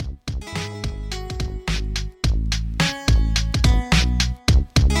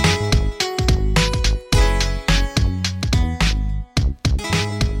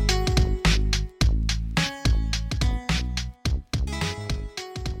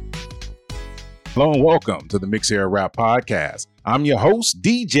Hello and welcome to the Mix Era Rap Podcast. I'm your host,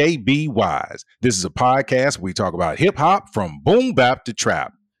 DJ B Wise. This is a podcast where we talk about hip hop from boom bap to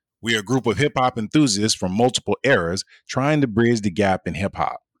trap. We are a group of hip hop enthusiasts from multiple eras trying to bridge the gap in hip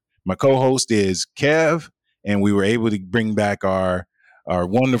hop. My co-host is Kev, and we were able to bring back our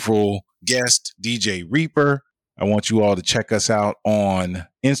wonderful guest, DJ Reaper. I want you all to check us out on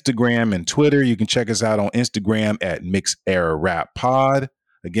Instagram and Twitter. You can check us out on Instagram at Mix Era Rap Pod.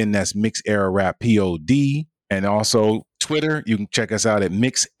 Again, that's Mix Era Rap Pod. And also Twitter, you can check us out at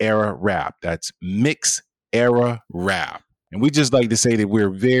Mix Era Rap. That's Mix Era Rap. And we just like to say that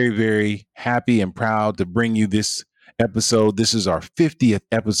we're very, very happy and proud to bring you this episode. This is our 50th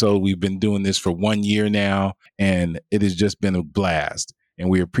episode. We've been doing this for 1 year now, and it has just been a blast. And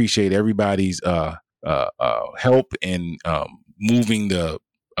we appreciate everybody's help in moving the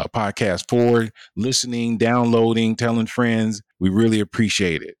podcast forward, listening, downloading, telling friends. We really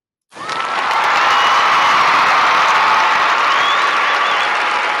appreciate it.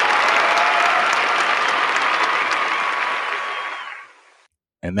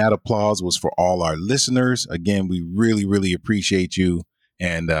 And that applause was for all our listeners. Again, we really, really appreciate you.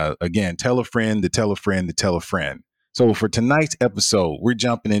 And again, tell a friend to tell a friend to tell a friend. So for tonight's episode, we're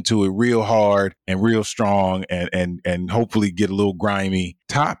jumping into it real hard and real strong and hopefully get a little grimy.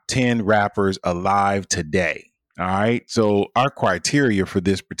 Top 10 rappers alive today. All right. So our criteria for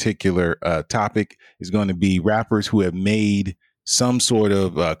this particular topic is going to be rappers who have made some sort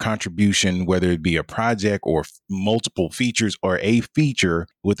of contribution, whether it be a project or multiple features or a feature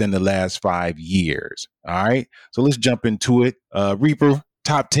within the last 5 years. All right. So let's jump into it. Reaper,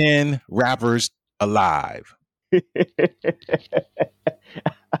 top 10 rappers alive.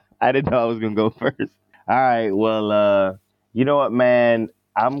 I didn't know I was going to go first. All right. Well, you know what, man?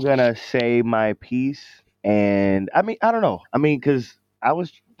 I'm going to say my piece. And I mean, I don't know. I mean, because I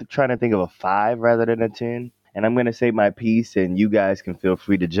was trying to think of a 5 rather than a 10. And I'm going to say my piece, and you guys can feel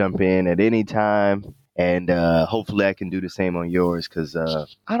free to jump in at any time. And hopefully I can do the same on yours because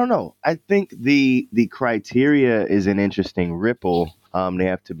I don't know. I think the criteria is an interesting ripple. They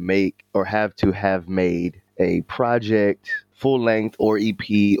have to make or have to have made a project, full length or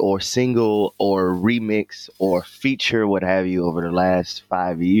EP or single or remix or feature, what have you, over the last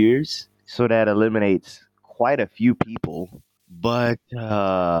 5 years. So that eliminates quite a few people. But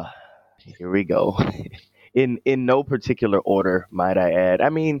here we go. In no particular order, might I add. I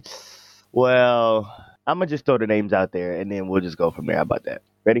mean, well, I'm going to just throw the names out there and then we'll just go from there. How about that?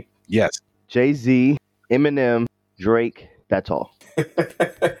 Ready? Yes. Jay-Z, Eminem, Drake, that's all.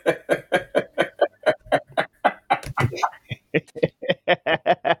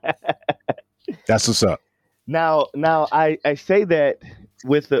 That's what's up. Now I say that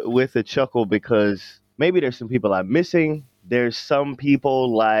with a chuckle because maybe there's some people I'm missing. There's some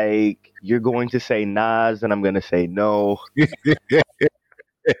people like you're going to say Nas and I'm going to say no.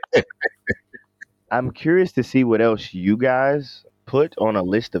 I'm curious to see what else you guys put on a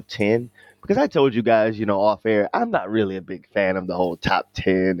list of 10 because I told you guys, off air, I'm not really a big fan of the whole top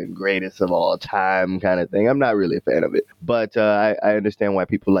 10 and greatest of all time kind of thing. I'm not really a fan of it, but I understand why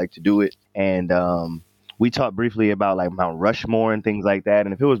people like to do it. And we talked briefly about like Mount Rushmore and things like that.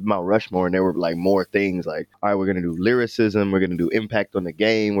 And if it was Mount Rushmore and there were like more things like, all right, we're going to do lyricism, we're going to do impact on the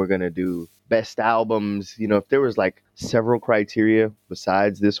game, we're going to do best albums. If there was like several criteria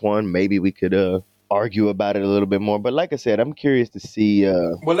besides this one, maybe we could argue about it a little bit more. But like I said, I'm curious to see.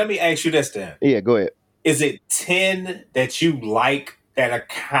 Well, let me ask you this then. Yeah, go ahead. Is it 10 that you like that are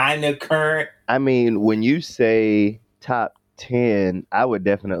kind of current? I mean, when you say top 10, I would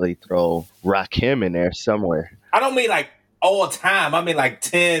definitely throw Rakim in there somewhere. I don't mean like all time. I mean like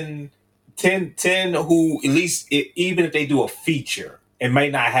 10 who at least, even if they do a feature, it may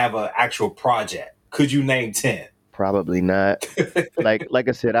not have an actual project. Could you name 10? Probably not. like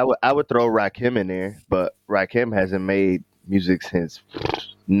I said, I would throw Rakim in there, but Rakim hasn't made music since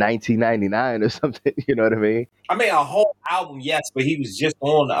 1999 or something. You know what I mean? I mean, a whole album, yes, but he was just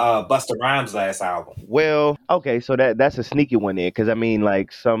on Busta Rhymes' last album. Well, okay, so that's a sneaky one there, because I mean,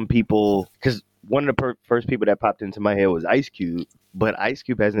 like some people, because one of the first people that popped into my head was Ice Cube, but Ice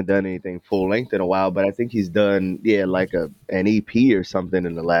Cube hasn't done anything full length in a while. But I think he's done, like an EP or something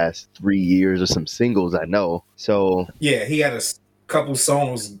in the last 3 years, or some singles, I know. So yeah, he had a couple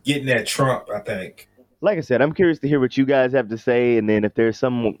songs getting at Trump, I think. Like I said, I'm curious to hear what you guys have to say, and then if there's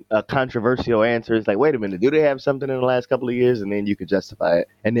some controversial answer, it's like, wait a minute, do they have something in the last couple of years? And then you can justify it,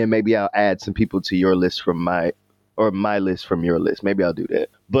 and then maybe I'll add some people to your list from my list from your list. Maybe I'll do that.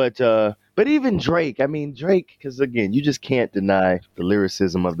 But even Drake, because again, you just can't deny the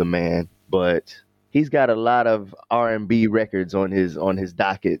lyricism of the man, but he's got a lot of R&B records on his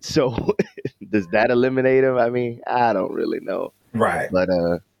docket, so does that eliminate him? I mean, I don't really know. Right. But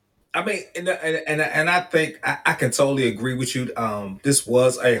I mean, and I think I can totally agree with you. This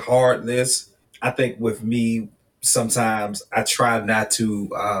was a hard list. I think with me, sometimes I try not to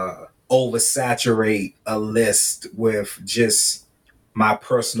oversaturate a list with just my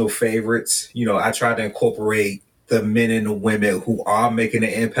personal favorites. You know, I try to incorporate the men and the women who are making an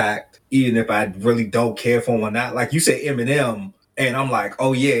impact, even if I really don't care for them or not. Like you said, Eminem, and I'm like,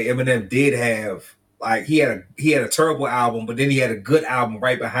 oh yeah, Eminem did have like he had a terrible album, but then he had a good album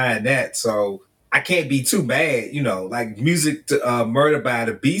right behind that. So I can't be too mad, you know. Like music to Murder by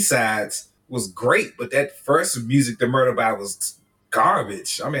the B-sides was great, but that first music to Murder by was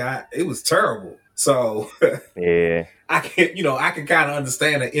garbage. I mean, it was terrible. So yeah, I can kind of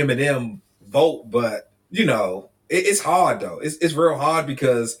understand an Eminem vote, but it's hard though. It's real hard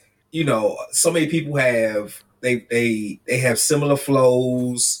because so many people have they have similar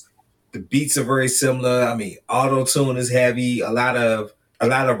flows. The beats are very similar. I mean, auto tune is heavy. A lot of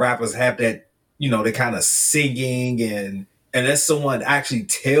rappers have that. They kind of singing and unless someone actually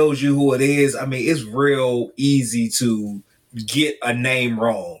tells you who it is, I mean, it's real easy to get a name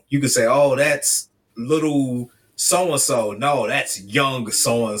wrong. You could say, "Oh, that's little so and so." No, that's young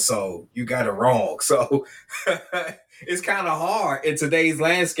so and so. You got it wrong. So it's kind of hard in today's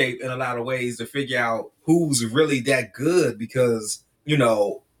landscape in a lot of ways to figure out who's really that good because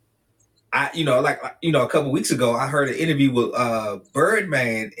a couple weeks ago I heard an interview with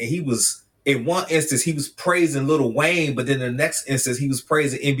Birdman and he was in one instance he was praising Lil Wayne, but then the next instance he was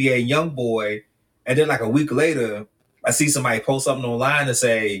praising NBA YoungBoy, and then like a week later I see somebody post something online and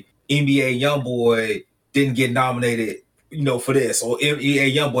say NBA YoungBoy didn't get nominated, for this, or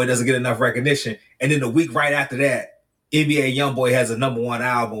NBA YoungBoy doesn't get enough recognition. And then the week right after that, NBA YoungBoy has a #1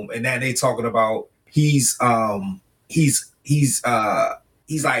 album, and now they talking about he's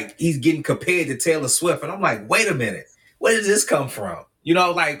getting compared to Taylor Swift, and I'm like, wait a minute, where did this come from?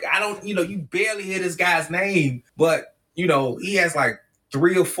 Like I don't, you barely hear this guy's name, but he has like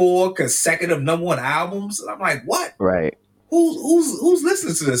 3 or 4 consecutive #1 albums. And I'm like, what? right. Who's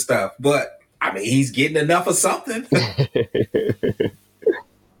listening to this stuff? But I mean, he's getting enough of something.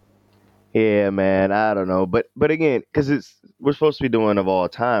 Yeah, man. I don't know, but again, because we're supposed to be doing of all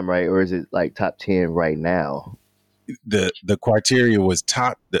time, right? Or is it like top 10 right now? The criteria was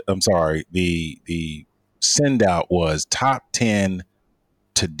the send out was top 10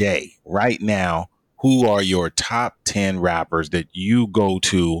 today, right now. Who are your top 10 rappers that you go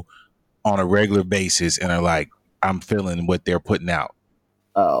to on a regular basis and are like, I'm feeling what they're putting out?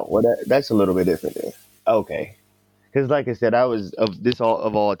 Oh, well, that's a little bit different then. Okay. Because, like I said, I was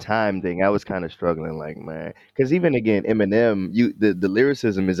of all time thing. I was kind of struggling, like, man. Because even again, Eminem, the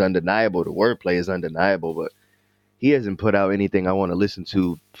lyricism is undeniable, the wordplay is undeniable, but he hasn't put out anything I want to listen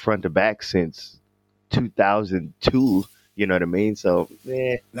to front to back since 2002. You know what I mean? So,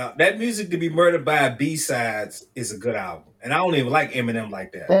 Now, that music to be murdered by B-sides is a good album, and I don't even like Eminem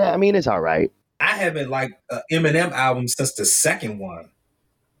like that. I mean, it's all right. I haven't liked an Eminem album since the second one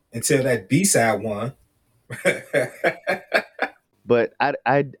until that B-side one. But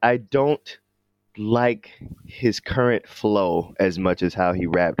I don't like his current flow as much as how he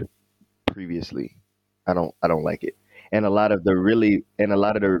rapped previously. I don't like it. And a lot of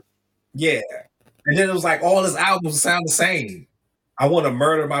the Yeah. And then it was like all his albums sound the same. I want to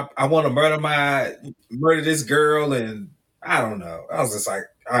murder this girl, and I don't know. I was just like,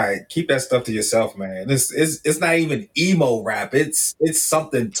 all right, keep that stuff to yourself, man. It's not even emo rap. It's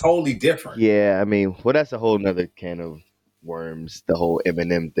something totally different. Yeah, I mean, well, that's a whole nother can of worms, the whole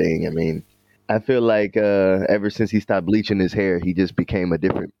Eminem thing. I mean, I feel like ever since he stopped bleaching his hair, he just became a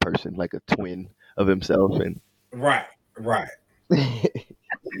different person, like a twin of himself. And Right.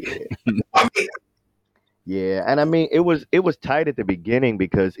 yeah, and I mean, it was tight at the beginning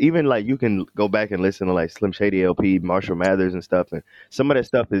because even like you can go back and listen to like Slim Shady LP, Marshall Mathers and stuff, and some of that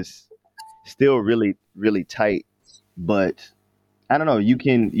stuff is still really really tight. But I don't know, you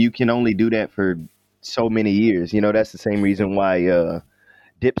can only do that for so many years. That's the same reason why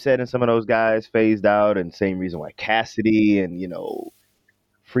Dipset and some of those guys phased out, and same reason why Cassidy and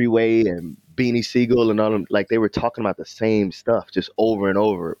Freeway and Beanie Siegel and all them, like they were talking about the same stuff just over and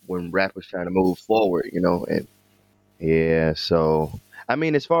over when rap was trying to move forward, and yeah, so I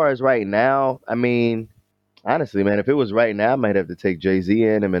mean, as far as right now, I mean, honestly, man, if it was right now, I might have to take Jay-Z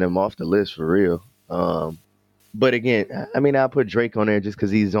and Eminem off the list for real. But again, I mean, I'll put Drake on there just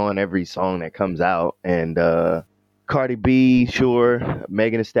because he's on every song that comes out, and Cardi B, sure,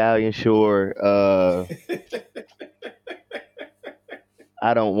 Megan Thee Stallion, sure.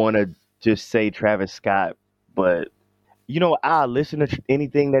 I don't want to just say Travis Scott, but I'll listen to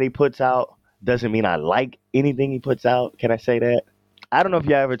anything that he puts out. doesn't mean I like anything he puts out. Can I say that? I don't know if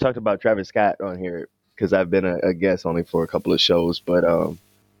you ever talked about Travis Scott on here because I've been a guest only for a couple of shows, but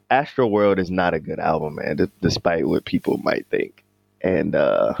Astro World is not a good album, man, despite what people might think. And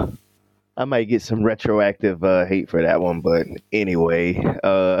I might get some retroactive hate for that one, but anyway.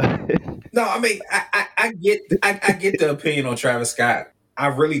 No, I mean, I get the opinion on Travis Scott. I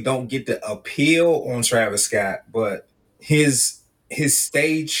really don't get the appeal on Travis Scott, but his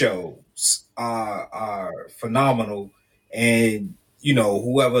stage shows are phenomenal, and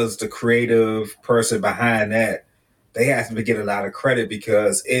whoever's the creative person behind that, they have to get a lot of credit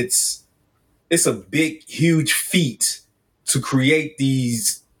because it's a big, huge feat to create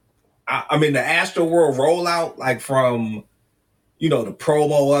these. I mean, the Astro World rollout, like from the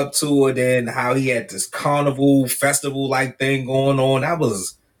promo up to it, and how he had this carnival festival like thing going on. That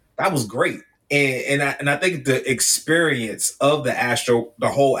was great. And I think the experience of the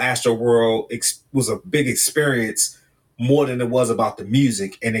whole Astro World was a big experience more than it was about the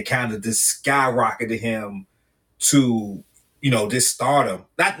music, and it kind of just skyrocketed him to this stardom.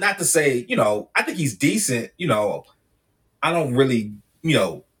 Not to say I think he's decent. I don't really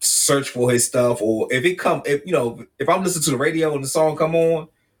search for his stuff, or if I'm listening to the radio and the song come on,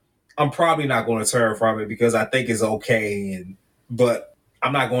 I'm probably not going to turn from it because I think it's okay, but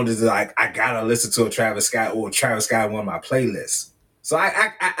I'm not going to like I gotta listen to a Travis Scott or Travis Scott on one of my playlists. So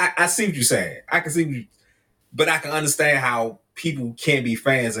I see what you're saying. I can see, but I can understand how people can be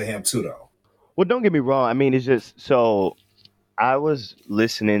fans of him too, though. Well, don't get me wrong. I mean, it's just so I was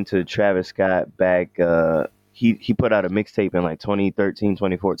listening to Travis Scott back. He put out a mixtape in like 2013,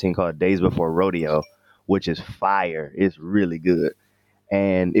 2014 called Days Before Rodeo, which is fire. It's really good.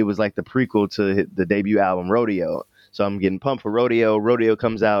 And it was like the prequel to the debut album Rodeo. So I'm getting pumped for Rodeo. Rodeo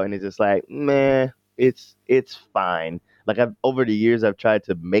comes out and it's just like, man, it's fine. Like over the years I've tried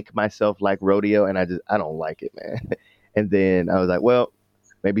to make myself like Rodeo and I don't like it, man. And then I was like, well,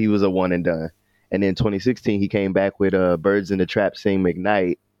 maybe he was a one and done. And then 2016 he came back with Birds in the Trap Sing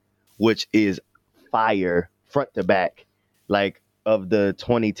McKnight, which is fire front to back. Like of the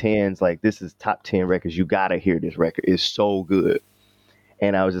 2010s, like this is top 10 records. You gotta hear this record. It's so good.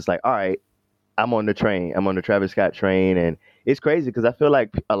 And I was just like, all right, I'm on the train. I'm on the Travis Scott train. And it's crazy because I feel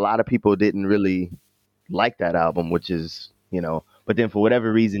like a lot of people didn't really like that album, which is, but then for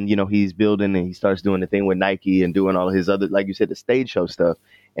whatever reason, he's building and he starts doing the thing with Nike and doing all his other, like you said, the stage show stuff.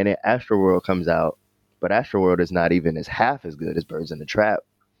 And then Astro World comes out, but Astro World is not even half as good as Birds in the Trap.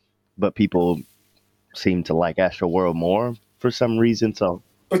 But people seem to like Astro World more for some reason. So,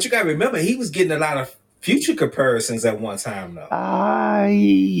 but you gotta remember, he was getting a lot of Future comparisons at one time, though.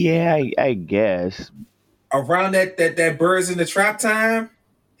 Yeah, I guess. Around that Birds in the Trap time,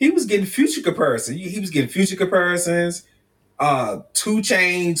 he was getting Future comparisons. He was getting Future comparisons. 2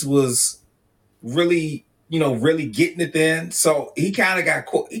 Chainz was really, really getting it then. So he kind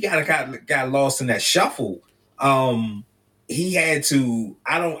of got lost in that shuffle. He had to.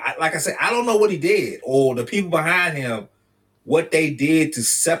 Like I said, I don't know what he did or the people behind him, what they did to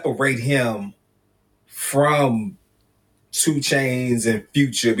separate him from 2 Chainz and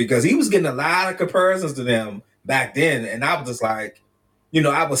Future, because he was getting a lot of comparisons to them back then. And I was just like,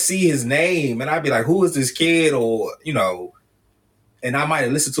 I would see his name and I'd be like, who is this kid? Or, and I might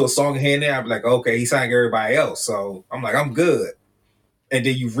have listened to a song here and there. I'd be like, okay, he sang everybody else. So I'm like, I'm good. And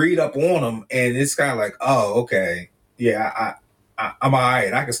then you read up on him and it's kind of like, oh, okay. Yeah, I'm all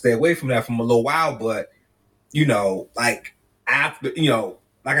right. I can stay away from that for a little while. But, like after,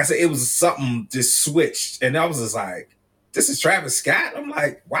 like I said, it was something just switched. And I was just like, this is Travis Scott? I'm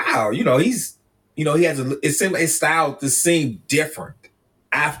like, wow, he's, he has his style just seemed different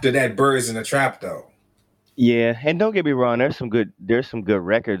after that Birds in the Trap, though. Yeah, and don't get me wrong, there's some good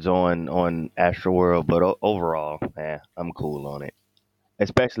records on Astro World, but overall, I'm cool on it.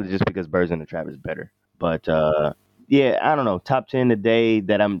 Especially just because Birds in the Trap is better. But yeah, I don't know. Top 10 today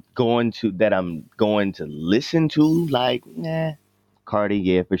that I'm going to listen to, like, Cardi,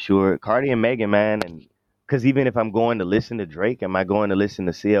 yeah, for sure. Cardi and Megan, man, and because even if I'm going to listen to Drake, am I going to listen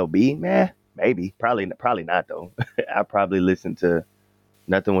to CLB? Maybe. Probably not though. I probably listen to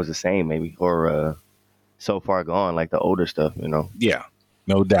Nothing Was the Same, maybe, or So Far Gone, like the older stuff, Yeah,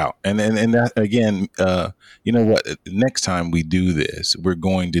 no doubt. And that again, you know what? Next time we do this, we're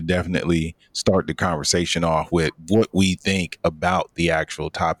going to definitely start the conversation off with what we think about the actual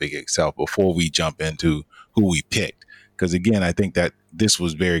topic itself before we jump into who we picked. Because again, I think that this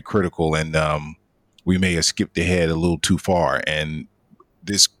was very critical, and we may have skipped ahead a little too far. And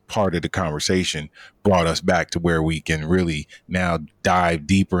this part of the conversation brought us back to where we can really now dive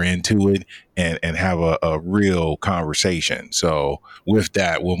deeper into it and have a real conversation. So with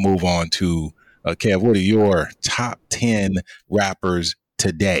that, we'll move on to Kev, what are your top 10 rappers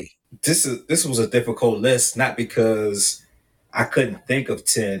today? This was a difficult list, not because I couldn't think of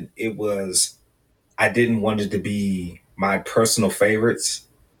 10. It was I didn't want it to be my personal favorites.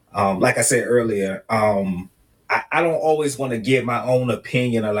 Like I said earlier, I don't always want to give my own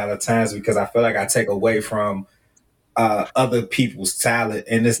opinion a lot of times because I feel like I take away from other people's talent.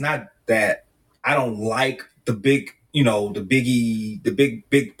 And it's not that I don't like the big, the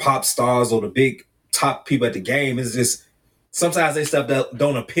big pop stars or the big top people at the game. It's just sometimes they stuff that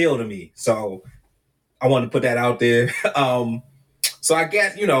don't appeal to me. So I want to put that out there. So I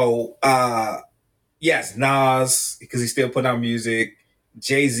guess, yes, Nas, because he's still putting out music.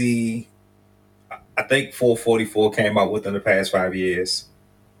 Jay-Z, I think 444 came out within the past 5 years.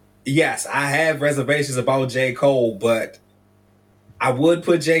 Yes, I have reservations about J. Cole, but I would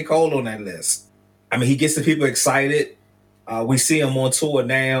put J. Cole on that list. I mean, he gets the people excited. We see him on tour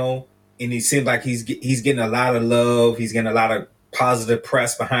now, and he seems like he's getting a lot of love. He's getting a lot of positive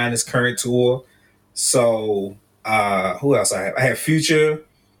press behind his current tour. So, who else I have? I have Future.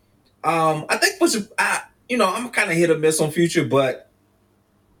 I think I'm kind of hit or miss on Future, but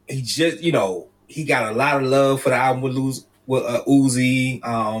he just, he got a lot of love for the album with Uzi.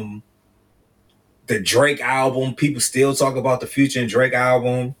 The Drake album, people still talk about the Future and Drake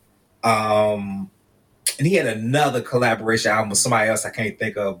album. And he had another collaboration album with somebody else I can't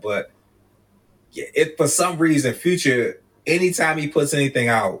think of, but yeah, for some reason, Future, anytime he puts anything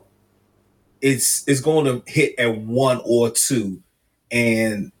out, it's going to hit at one or two.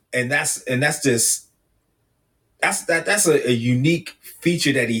 And that's a unique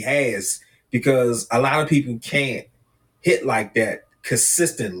feature that he has because a lot of people can't hit like that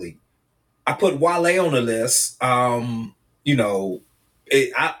consistently. I put Wale on the list. I don't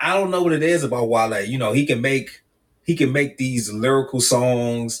know what it is about Wale. He can make these lyrical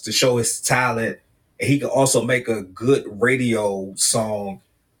songs to show his talent, and he can also make a good radio song.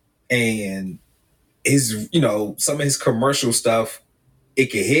 And his, some of his commercial stuff, it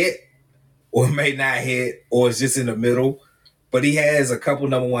can hit or it may not hit, or it's just in the middle. But he has a couple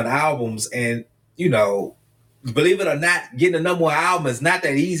number one albums, and believe it or not, getting a number one album is not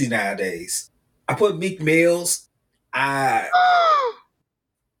that easy nowadays. I put Meek Mills. I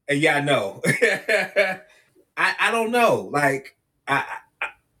know. I don't know. Like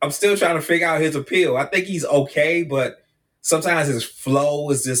I'm still trying to figure out his appeal. I think he's okay, but sometimes his flow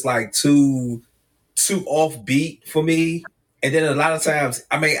is just like too offbeat for me. And then a lot of times,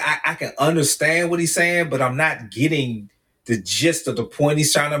 I mean, I can understand what he's saying, but I'm not getting the gist of the point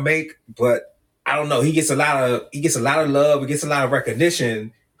he's trying to make. But I don't know. He gets a lot of love. He gets a lot of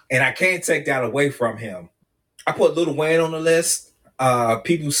recognition, and I can't take that away from him. I put Lil Wayne on the list.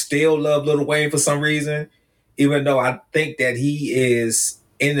 People still love Lil Wayne for some reason, even though I think that he is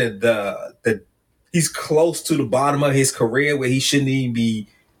in he's close to the bottom of his career where he shouldn't even be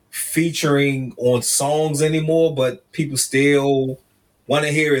featuring on songs anymore, but people still want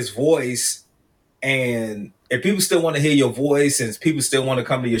to hear his voice. And if people still want to hear your voice and people still want to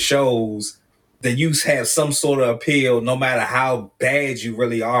come to your shows, then you have some sort of appeal no matter how bad you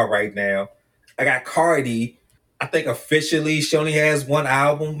really are right now. I got Cardi. I think officially she only has one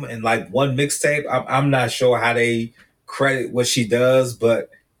album and like one mixtape. I'm not sure how they credit what she does, but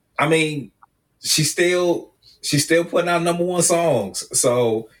I mean, she's still putting out number one songs.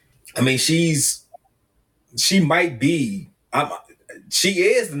 So I mean, she might be, she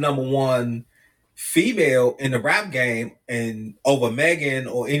is the number one female in the rap game and over Megan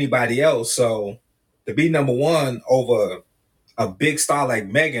or anybody else. So to be number one over a big star like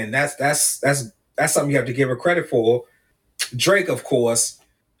Megan, that's something you have to give her credit for. Drake, of course,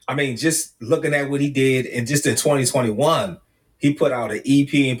 I mean, just looking at what he did and just in 2021, he put out an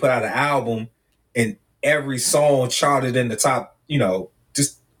EP and put out an album and every song charted in the top,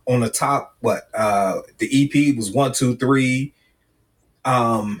 just on the top, the EP was 1, 2, 3.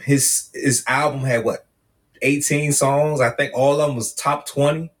 His album had 18 songs. I think all of them was top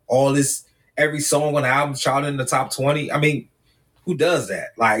 20. Every song on the album charted in the top 20. I mean, who does that?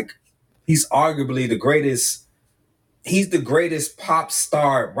 Like, he's arguably the greatest. He's the greatest pop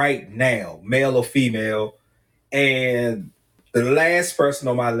star right now, male or female. And the last person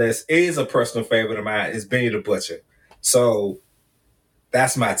on my list is a personal favorite of mine, is Benny the Butcher. So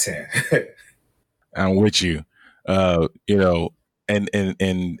that's my 10. I'm with you. And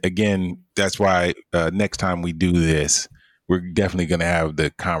again, that's why next time we do this, we're definitely going to have the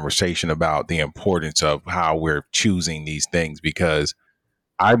conversation about the importance of how we're choosing these things, because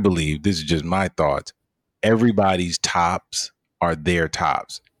I believe, this is just my thoughts, everybody's tops are their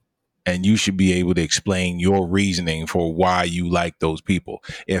tops. And you should be able to explain your reasoning for why you like those people.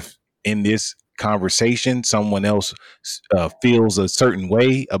 If in this conversation, someone else feels a certain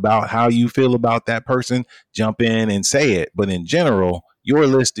way about how you feel about that person, jump in and say it. But in general, your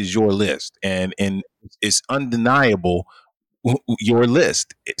list is your list, and it's undeniable your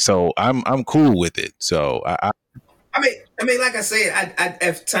list. So I'm cool with it. So I mean, like I said, I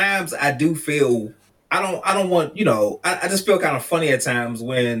at times I do feel I don't want I just feel kind of funny at times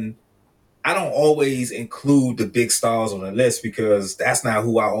when I don't always include the big stars on the list because that's not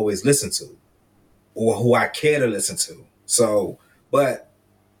who I always listen to or who I care to listen to. So, but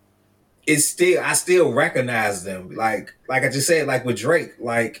it's still I still recognize them. Like I just said, like with Drake,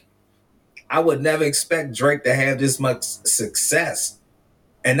 like I would never expect Drake to have this much success.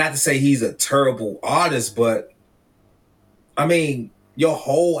 And not to say he's a terrible artist, but I mean, your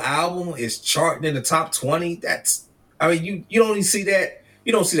whole album is charting in the top 20. That's I mean, you don't even see that.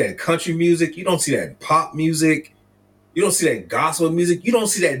 You don't see that in country music. You don't see that in pop music. You don't see that in gospel music. You don't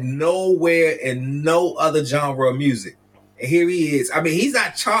see that nowhere in no other genre of music. And here he is. I mean, he's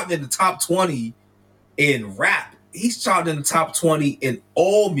not charting in the top 20 in rap. He's charting in the top 20 in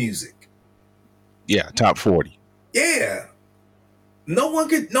all music. Yeah, top 40. Yeah. No one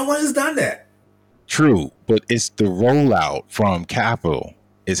has done that. True, but it's the rollout from Capitol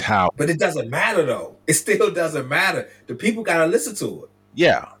is how. But it doesn't matter though. It still doesn't matter. The people gotta listen to it.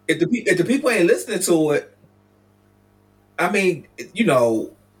 Yeah. If the people ain't listening to it, I mean,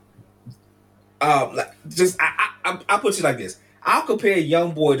 just I put you like this. I'll compare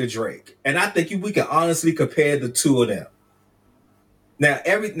YoungBoy to Drake, and I think we can honestly compare the two of them. Now,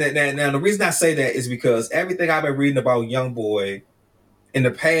 now the reason I say that is because everything I've been reading about YoungBoy in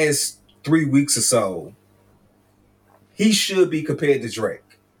the past 3 weeks or so, he should be compared to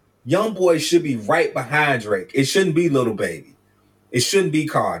Drake. YoungBoy should be right behind Drake. It shouldn't be Lil Baby. It shouldn't be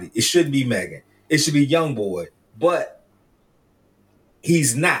Cardi. It shouldn't be Megan. It should be YoungBoy. But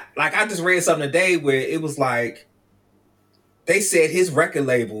he's not. Like, I just read something today where it was like, they said his record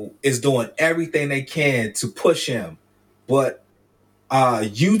label is doing everything they can to push him. But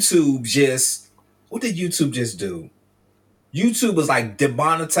YouTube what did YouTube just do? YouTube was like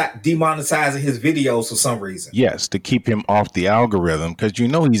demonetizing his videos for some reason. Yes, to keep him off the algorithm, because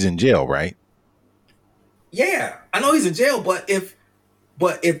he's in jail, right? Yeah, I know he's in jail, but if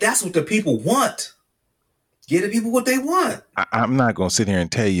that's what the people want, give the people what they want. I'm not going to sit here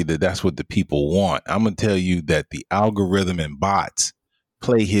and tell you that that's what the people want. I'm going to tell you that the algorithm and bots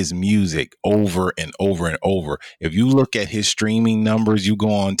play his music over and over and over. If you look at his streaming numbers, you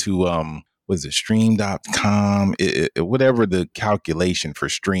go on to stream.com, whatever the calculation for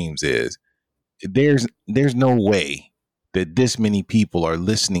streams is, there's no way that this many people are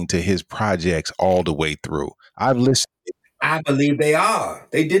listening to his projects all the way through. I've listened. I believe they are.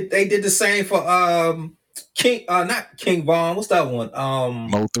 They did the same for not King Von. What's that one?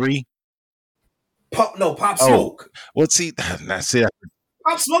 Mo3? Pop Smoke. Well, see, that's it.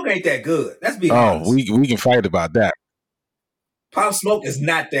 Pop Smoke ain't that good. Let's be honest. We can fight about that. Pop Smoke is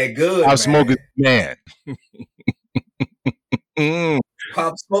not that good. Pop Smoke is man.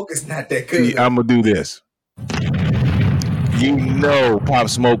 Pop Smoke is not that good. See, I'm gonna do this. Pop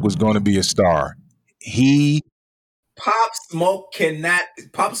Smoke was going to be a star. Pop Smoke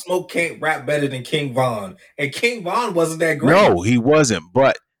can't rap better than King Von, and King Von wasn't that great. No, he wasn't.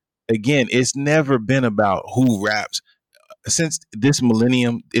 But again, it's never been about who raps. Since this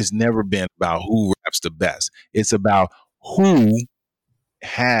millennium, it's never been about who raps the best. It's about who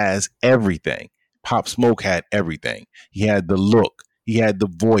has everything. Pop Smoke had everything. He had the look, he had the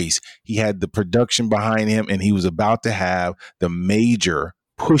voice, he had the production behind him, and he was about to have the major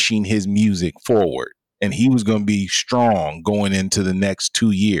pushing his music forward. And he was going to be strong going into the next 2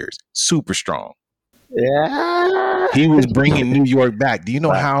 years. Super strong. Yeah. He was bringing New York back. Do you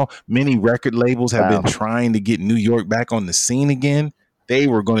know how many record labels have been trying to get New York back on the scene again? They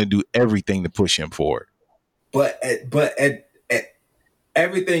were going to do everything to push him forward. But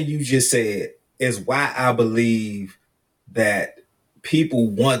everything you just said is why I believe that people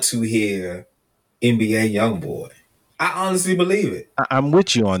want to hear NBA YoungBoy. I honestly believe it. I'm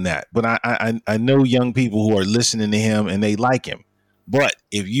with you on that, but I know young people who are listening to him and they like him. But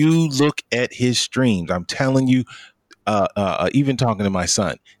if you look at his streams, I'm telling you, even talking to my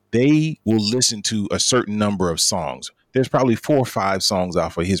son, they will listen to a certain number of songs. There's probably 4 or 5 songs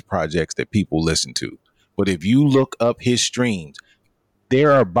off of his projects that people listen to. But if you look up his streams,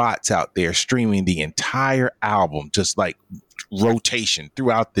 there are bots out there streaming the entire album, just like rotation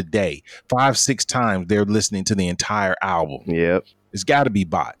throughout the day. 5-6 times they're listening to the entire album. Yep. It's got to be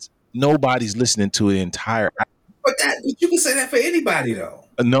bots. Nobody's listening to the entire. But you can say that for anybody, though.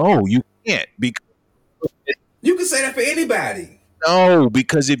 No, you can't. Because you can say that for anybody. No,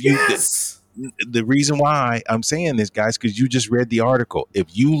 because if you, yes. the reason why I'm saying this, guys, because you just read the article. If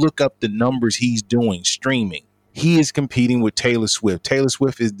you look up the numbers he's doing streaming, he is competing with Taylor Swift. Taylor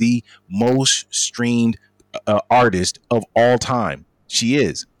Swift is the most streamed artist of all time. She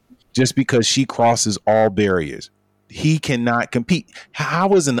is, just because she crosses all barriers. He cannot compete.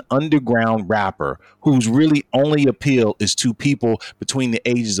 How is an underground rapper whose really only appeal is to people between the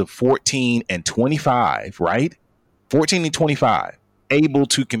ages of 14 and 25, right? 14 and 25, able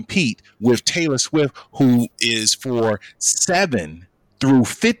to compete with Taylor Swift, who is for 7 through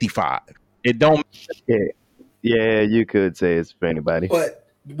 55? It don't. Yeah, you could say it's for anybody. But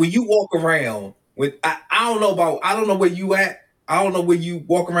when you walk around with, I don't know where you at. I don't know where you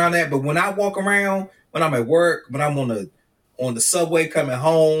walk around at, but when I walk around, when I'm at work, when I'm on the subway coming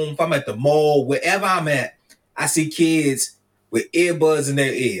home, if I'm at the mall, wherever I'm at, I see kids with earbuds in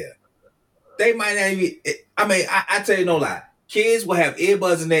their ear. They might not even, I tell you no lie. Kids will have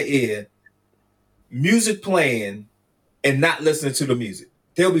earbuds in their ear, music playing, and not listening to the music.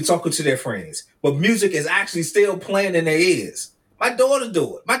 They'll be talking to their friends, but music is actually still playing in their ears. My daughter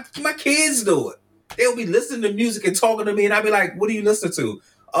do it. My kids do it. They'll be listening to music and talking to me, and I'll be like, what are you listening to?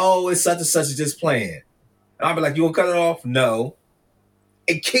 Oh, it's such and such is just playing. And I'll be like, you want to cut it off? No.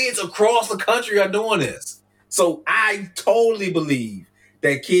 And kids across the country are doing this. So I totally believe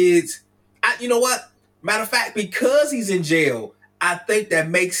that kids, you know what? Matter of fact, because he's in jail, I think that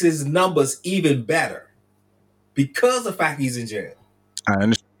makes his numbers even better. Because of the fact he's in jail. I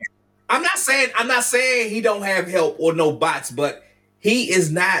understand. I'm not saying he don't have help or no bots, but he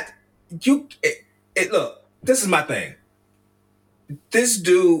is not. Look, this is my thing. This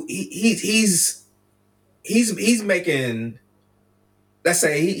dude, he's making. Let's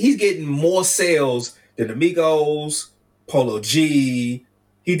say he's getting more sales than Amigos, Polo G.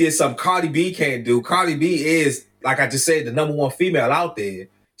 He did something Cardi B can't do. Cardi B is, like I just said, the number one female out there.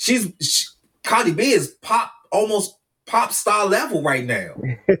 Cardi B is almost pop star level right now.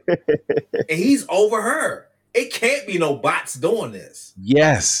 And he's over her. It can't be no bots doing this.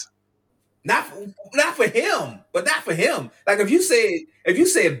 Yes. Not for him, but not for him. Like if you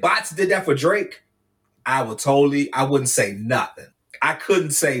said bots did that for Drake, I wouldn't say nothing. I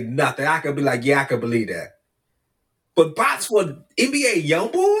couldn't say nothing. I could be like, yeah, I could believe that. But bots for NBA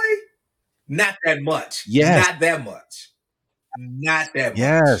YoungBoy, not that much. Yes. Not that much. Not that much.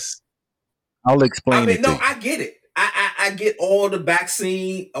 Yes. I'll explain it. No, I get it. I get all the back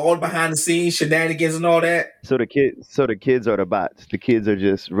scene, all the behind the scenes shenanigans and all that. So the kids are the bots. The kids are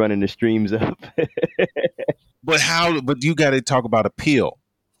just running the streams up. But you got to talk about appeal.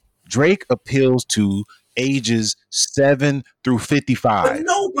 Drake appeals to ages 7 through 55. But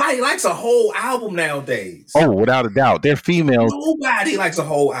nobody likes a whole album nowadays. Oh, without a doubt. They're females. Nobody likes a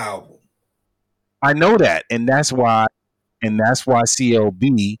whole album. I know that. And that's why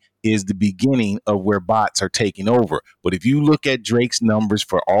CLB is the beginning of where bots are taking over. But if you look at Drake's numbers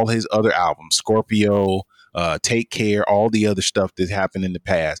for all his other albums, Scorpio, Take Care, all the other stuff that happened in the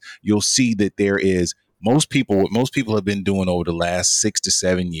past, you'll see that there is what most people have been doing over the last 6 to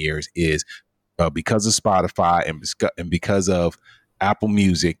 7 years is because of Spotify and because of Apple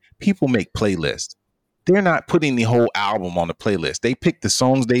Music, people make playlists. They're not putting the whole album on the playlist. They pick the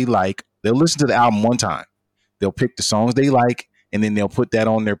songs they like. They'll listen to the album one time. They'll pick the songs they like, and then they'll put that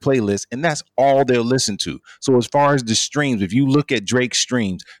on their playlist, and that's all they'll listen to. So as far as the streams, if you look at Drake's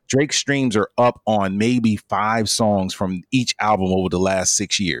streams are up on maybe 5 songs from each album over the last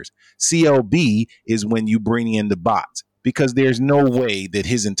 6 years. CLB is when you bring in the bots, because there's no way that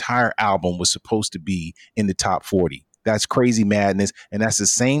his entire album was supposed to be in the top 40. That's crazy madness. And that's the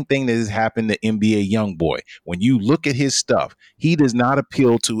same thing that has happened to NBA YoungBoy. When you look at his stuff, he does not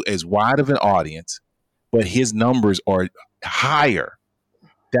appeal to as wide of an audience, but his numbers are higher.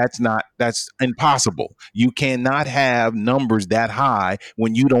 That's impossible. You cannot have numbers that high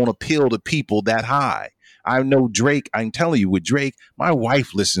when you don't appeal to people that high. I know Drake. I'm telling you, with Drake, my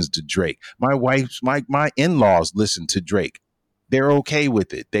wife listens to Drake. My in-laws listen to Drake. They're okay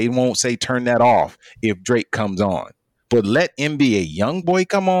with it. They won't say turn that off if Drake comes on. But let NBA YoungBoy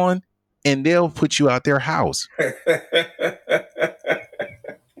come on, and they'll put you out their house.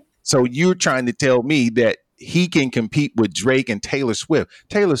 So you're trying to tell me that he can compete with Drake and Taylor Swift?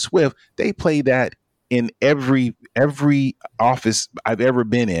 Taylor Swift, they play that in every office I've ever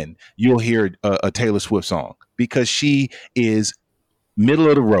been in. You'll hear a Taylor Swift song because she is middle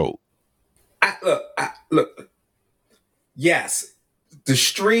of the road. Look. Yes, the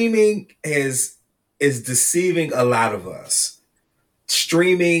streaming is deceiving a lot of us,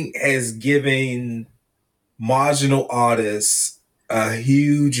 streaming has given marginal artists a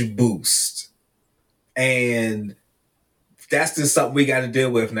huge boost. And that's just something we got to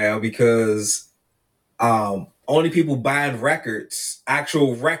deal with now, because only people buying records,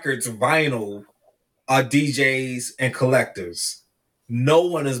 actual records, vinyl, are DJs and collectors. No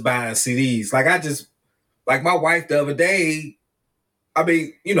one is buying CDs. Like my wife the other day, I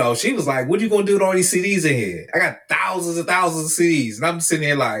mean, she was like, what are you going to do with all these CDs in here? I got thousands and thousands of CDs. And I'm sitting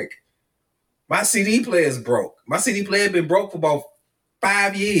here like, my CD player is broke. My CD player been broke for about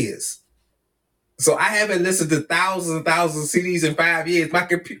 5 years. So I haven't listened to thousands and thousands of CDs in 5 years.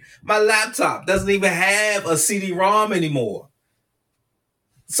 My laptop doesn't even have a CD-ROM anymore.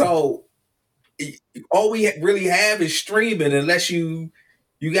 So all we really have is streaming, unless you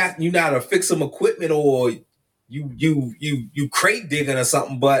know how to fix some equipment, or you crate digging or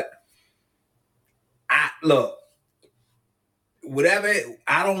something. But look, whatever,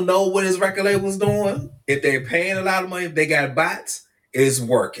 I don't know what his record label's doing. If they're paying a lot of money, if they got bots, it's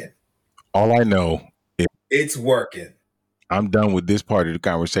working. All I know is it's working. I'm done with this part of the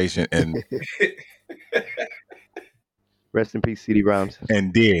conversation, and rest in peace, CD-ROMs.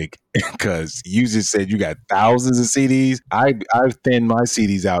 And dig, because you just said you got thousands of CDs. I've thinned my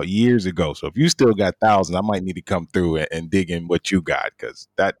CDs out years ago. So if you still got thousands, I might need to come through and dig in what you got, because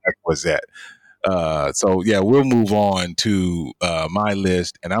that was that. So yeah, we'll move on to my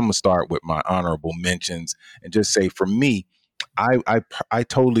list, and I'm gonna start with my honorable mentions and just say, for me, I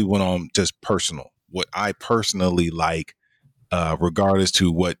totally went on just personal, what I personally like, regardless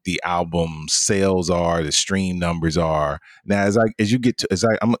to what the album sales are, the stream numbers are. Now,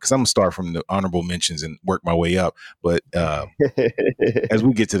 I'm gonna start from the honorable mentions and work my way up. But as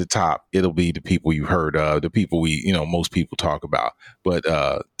we get to the top, it'll be the people you heard of, the people most people talk about. But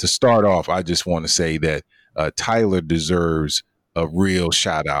to start off, I just want to say that Tyler deserves a real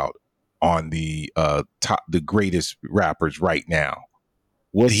shout out on the greatest rappers right now.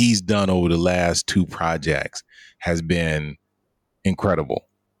 What he's done over the last 2 projects has been incredible,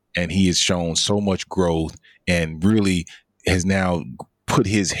 and he has shown so much growth and really has now put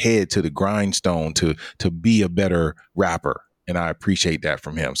his head to the grindstone to be a better rapper, and I appreciate that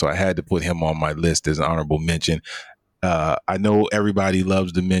from him. So I had to put him on my list as an honorable mention. I know everybody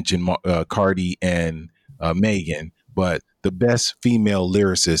loves to mention Cardi and Megan, but the best female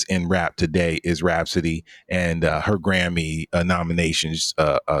lyricist in rap today is Rapsody, and her Grammy nominations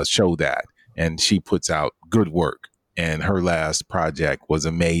show that, and she puts out good work. And her last project was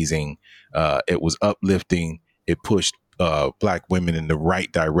amazing. It was uplifting. It pushed Black women in the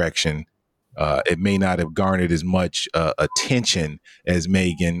right direction. It may not have garnered as much attention as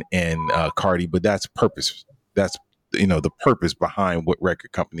Megan and Cardi, but that's purpose. That's the purpose behind what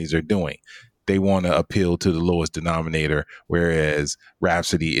record companies are doing. They want to appeal to the lowest denominator, whereas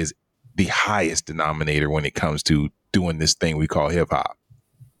Rapsody is the highest denominator when it comes to doing this thing we call hip hop.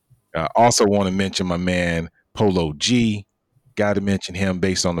 Also want to mention my man Polo G. Got to mention him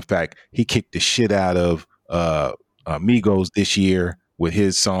based on the fact he kicked the shit out of Migos this year with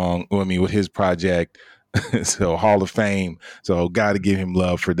his song, with his project. So Hall of Fame. So got to give him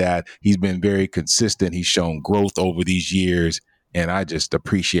love for that. He's been very consistent. He's shown growth over these years, and I just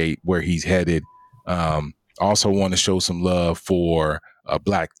appreciate where he's headed. Also want to show some love for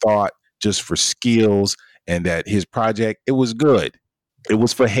Black Thought, just for skills, and that his project, it was good. It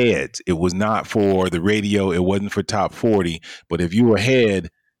was for heads. It was not for the radio. It wasn't for top 40. But if you were head,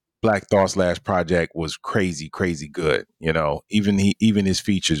 Black Thought's last project was crazy, crazy good. Even his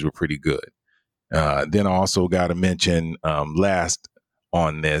features were pretty good. Then I also got to mention last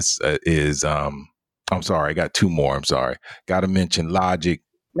on this is I'm sorry, I got 2 more. I'm sorry. Got to mention Logic.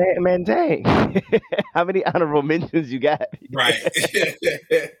 Man, dang. How many honorable mentions you got? Right.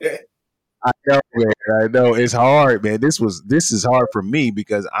 I know it's hard, man. This is hard for me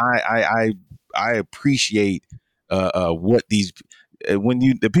because I appreciate what these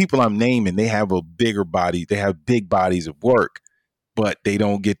the people I'm naming, they have a bigger body, they have big bodies of work, but they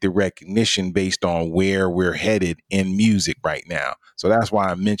don't get the recognition based on where we're headed in music right now. So that's why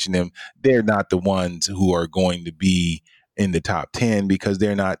I mention them. They're not the ones who are going to be in the top 10 because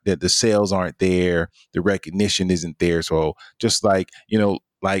they're not, that the sales aren't there, the recognition isn't there. So just like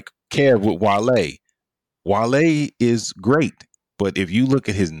Kev with Wale is great, but if you look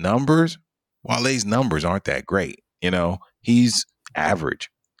at his numbers, Wale's numbers aren't that great. He's average.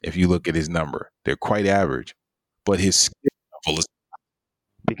 If you look at his number, they're quite average, but his skill level is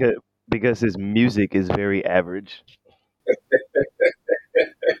because his music is very average.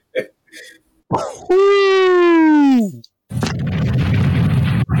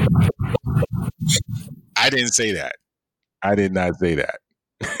 I didn't say that. I did not say that.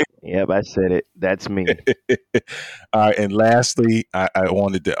 Yep, I said it. That's me. And lastly, I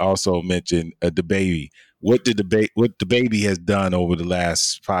wanted to also mention the baby. What the baby has done over the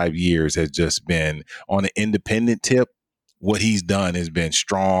last 5 years has just been on an independent tip. What he's done has been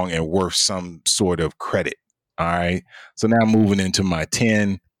strong and worth some sort of credit. All right. So now moving into my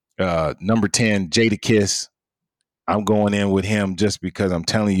 10, number 10, Jadakiss. I'm going in with him just because I'm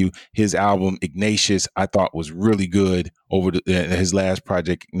telling you, his album Ignatius, I thought was really good over his last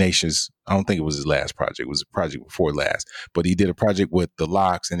project, Ignatius. I don't think it was his last project. It was a project before last, but he did a project with the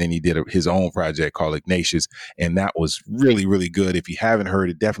Locks, and then he did his own project called Ignatius. And that was really, really good. If you haven't heard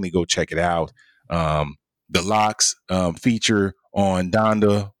it, definitely go check it out. The Locks feature on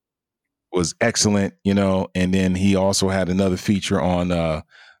Donda was excellent, and then he also had another feature on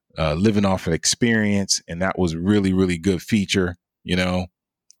Living Off an Experience, and that was really, really good feature.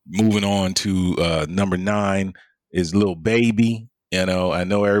 Moving on to number 9 is Lil Baby. I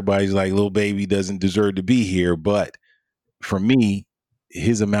know everybody's like, Lil Baby doesn't deserve to be here, but for me,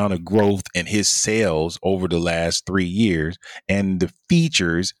 his amount of growth and his sales over the last 3 years and the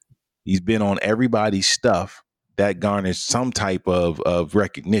features, he's been on everybody's stuff that garners some type of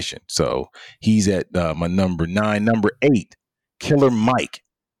recognition. So he's at my number 9. Number 8, Killer Mike.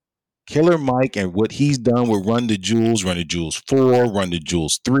 Killer Mike and what he's done with Run the Jewels 4, Run the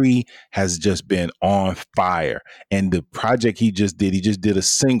Jewels 3 has just been on fire. And the project he just did a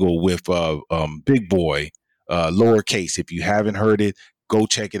single with Big Boy, Lowercase. If you haven't heard it, go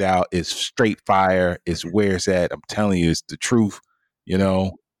check it out. It's straight fire. It's where it's at. I'm telling you, it's the truth.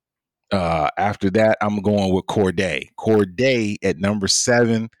 After that, I'm going with Cordae. Cordae at number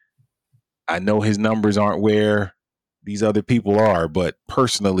 7. I know his numbers aren't where these other people are, but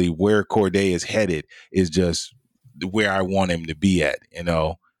personally, where Cordae is headed is just where I want him to be at.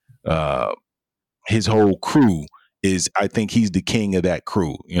 His whole crew I think he's the king of that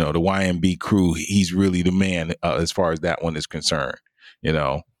crew. The YMB crew, he's really the man as far as that one is concerned.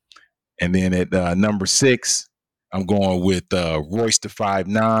 And then at number 6, I'm going with Royce da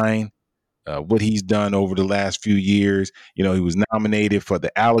 5'9". What he's done over the last few years. He was nominated for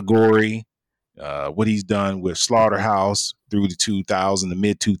the Allegory. What he's done with Slaughterhouse through the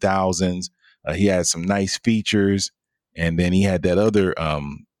mid 2000s. He had some nice features. And then he had that other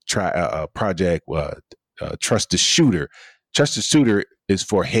project, Trust the Shooter. Trust the Shooter is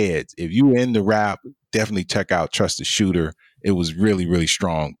for heads. If you in the rap, definitely check out Trust the Shooter. It was really, really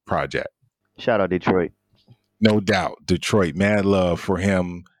strong project. Shout out Detroit. No doubt. Detroit, mad love for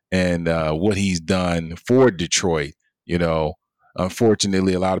him and what he's done for Detroit.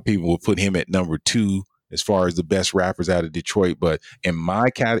 Unfortunately, a lot of people will put him at number 2 as far as the best rappers out of Detroit. But in my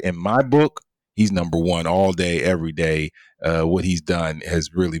book, he's number 1 all day, every day. What he's done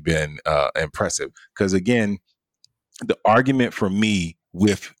has really been impressive. Because again, the argument for me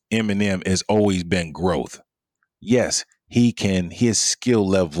with Eminem has always been growth. Yes, his skill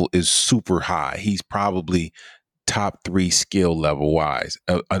level is super high. He's probably top 3 skill level wise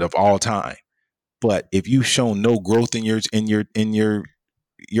of all time. But if you've shown no growth in your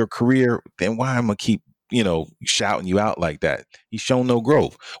career, then why am I keep shouting you out like that? He's shown no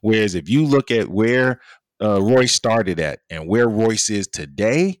growth. Whereas if you look at where Royce started at and where Royce is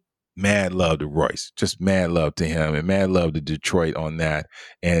today, mad love to Royce, just mad love to him, and mad love to Detroit on that.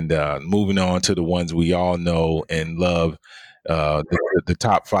 And moving on to the ones we all know and love, the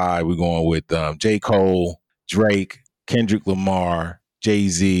top 5, we're going with J. Cole, Drake, Kendrick Lamar,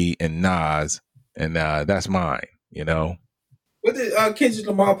 Jay-Z, and Nas. And that's mine, What did Kendrick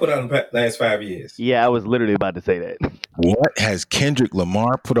Lamar put out in the last 5 years? Yeah, I was literally about to say that. What has Kendrick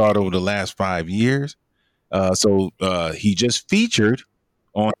Lamar put out over the last 5 years? So he just featured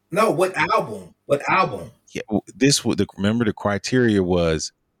on. No, what album? What album? Yeah, remember the criteria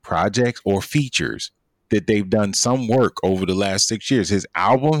was projects or features that they've done some work over the last 6 years. His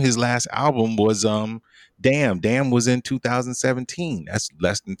last album was Damn. Damn was in 2017. That's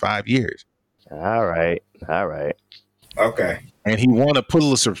less than 5 years. All right. Okay. And he won a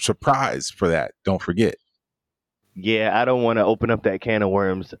Pulitzer Prize for that. Don't forget. Yeah, I don't want to open up that can of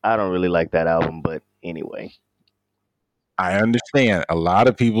worms. I don't really like that album, but anyway. I understand. A lot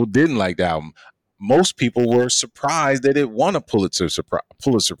of people didn't like the album. Most people were surprised that it won a Pulitzer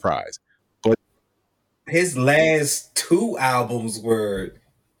Prize. But his last 2 albums were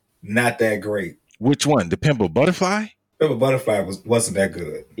not that great. Which one? The Pimp a Butterfly? Pimp a Butterfly wasn't that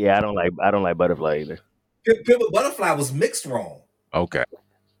good. Yeah, I don't like Butterfly either. Pimp a Butterfly was mixed wrong. Okay.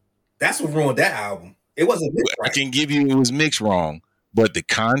 That's what ruined that album. It wasn't mixed right. I can give you it was mixed wrong, but the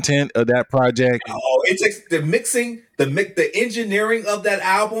content of that project. Oh, it takes the mixing, the engineering of that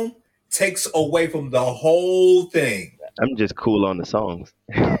album takes away from the whole thing. I'm just cool on the songs.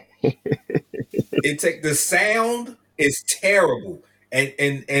 The sound is terrible,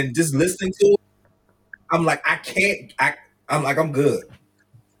 and just listening to it, I'm like, I can't. I'm good.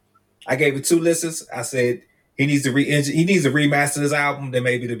 I gave it 2 listens. I said he needs to remaster this album, then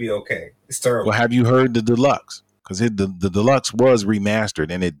maybe it'll be okay. It's terrible. Well, have you heard the deluxe? Because the deluxe was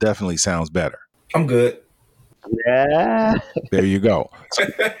remastered, and it definitely sounds better. I'm good. Yeah. There you go.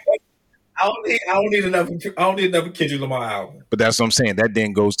 I don't need another Kendrick Lamar album. But that's what I'm saying. That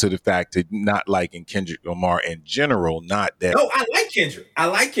then goes to the fact that not liking Kendrick Lamar in general, not that. No, I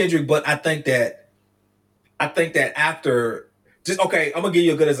like Kendrick, but I think that after I'm gonna give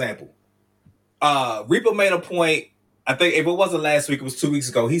you a good example. Reaper made a point. I think if it wasn't last week, it was 2 weeks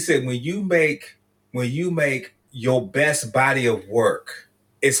ago. He said when you make your best body of work,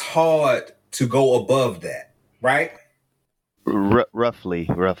 it's hard to go above that, right? Roughly.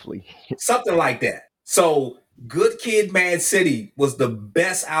 Something like that. So Good Kid, Mad City was the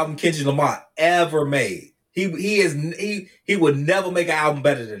best album Kendrick Lamar ever made. He would never make an album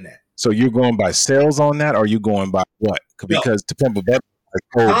better than that. So you're going by sales on that, or are you going by what? Because To Pimp a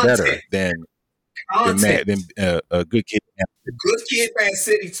Butterfly is better than a Good Kid. Good Kid, Mad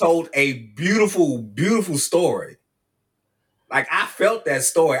City told a beautiful, beautiful story. Like, I felt that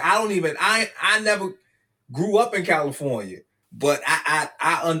story. I never grew up in California, but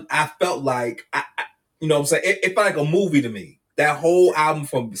I felt like you know what I'm saying? It felt like a movie to me. That whole album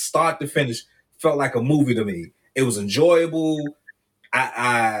from start to finish felt like a movie to me. It was enjoyable.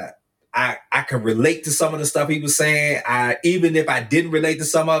 I can relate to some of the stuff he was saying. Even if I didn't relate to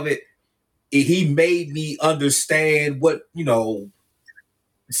some of it, he made me understand what,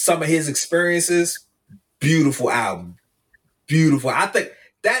 some of his experiences. Beautiful album. Beautiful. I think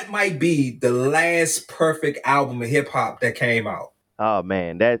that might be the last perfect album of hip hop that came out. Oh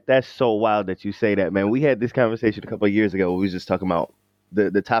man, that's so wild that you say that, man. We had this conversation a couple of years ago. We was just talking about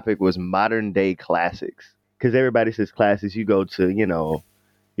the topic was modern day classics, because everybody says classics. You go to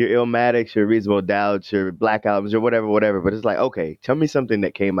your Illmatics, your Reasonable Doubts, your Black Albums, or whatever. But it's like, okay, tell me something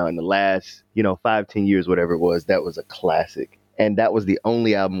that came out in the last 5-10 years, whatever it was, that was a classic, and that was the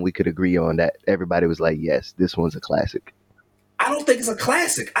only album we could agree on that everybody was like, yes, this one's a classic. I don't think it's a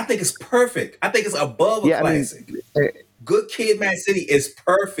classic. I think it's perfect. I think it's above a classic. Good Kid, Mad City is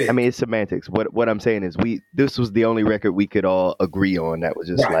perfect. I mean, it's semantics. What I'm saying is this was the only record we could all agree on that was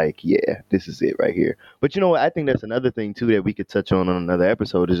just like, yeah, this is it right here. But you know what? I think that's another thing too that we could touch on another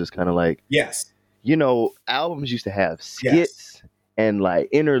episode is just kind of like, yes, albums used to have skits and like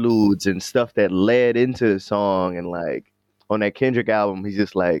interludes and stuff that led into the song. And like on that Kendrick album, he's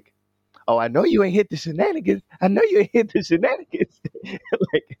just like, oh, I know you ain't hit the shenanigans.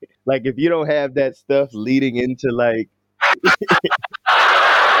 like if you don't have that stuff leading into like.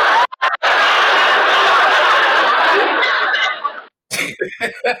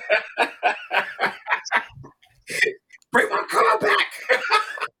 Bring my car back.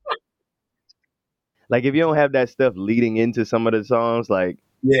 Like if you don't have that stuff leading into some of the songs, like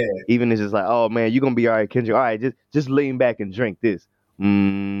even it's just like, oh man, you're gonna be all right, Kendrick. All right, just lean back and drink this.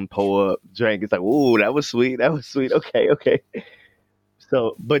 Pull up, drink. It's like, ooh, that was sweet. Okay.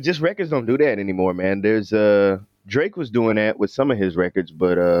 So, but just records don't do that anymore, man. There's Drake was doing that with some of his records,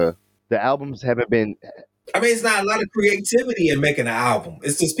 but the albums haven't been. I mean, it's not a lot of creativity in making an album.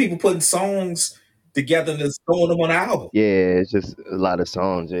 It's just people putting songs together and just throwing them on an album. Yeah, it's just a lot of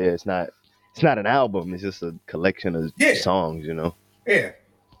songs. Yeah, it's not an album. It's just a collection of songs, Yeah.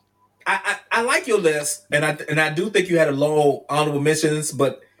 I like your list, and I do think you had a low honorable mentions,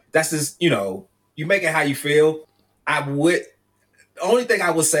 but that's just, you make it how you feel. The only thing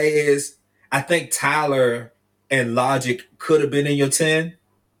I would say is I think Tyler and Logic could have been in your 10.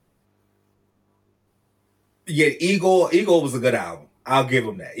 Yeah, Ego was a good album. I'll give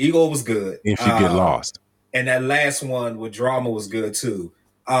him that. Ego was good. If you get lost. And that last one with Drama was good too.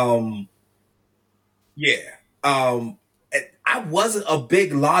 I wasn't a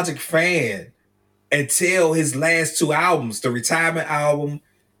big Logic fan until his last 2 albums, the Retirement album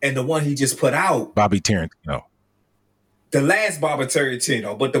and the one he just put out. Bobby Tarantino. The last Bobby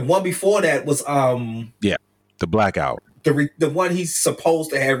Tarantino, but the one before that was the Blackout. The one he's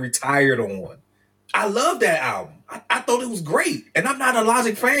supposed to have retired on. I love that album. I thought it was great, and I'm not a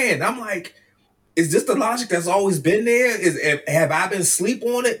Logic fan. I'm like, is this the Logic that's always been there? Have I been asleep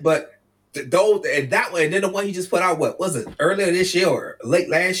on it? But that one, and then the one he just put out, what was it, earlier this year or late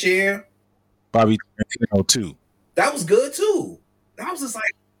last year? Bobby Tarantino 2. That was good too. I was just like,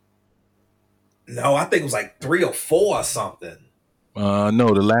 no, I think it was like 3 or 4 or something.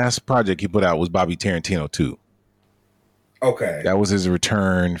 No, the last project he put out was Bobby Tarantino 2. Okay. That was his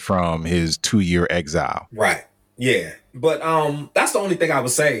return from his 2-year exile. Right. Yeah, but that's the only thing I would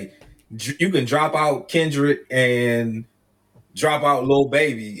say. You can drop out Kendrick and drop out Lil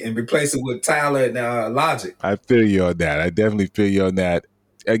Baby and replace it with Tyler and Logic. I feel you on that. I definitely feel you on that.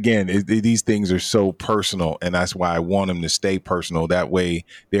 Again, these things are so personal, and that's why I want them to stay personal. That way,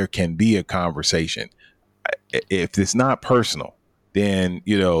 there can be a conversation. If it's not personal, then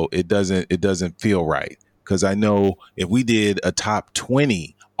it doesn't feel right. Because I know if we did a top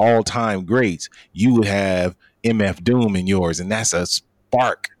 20 all-time greats, you would have MF Doom in yours, and that's a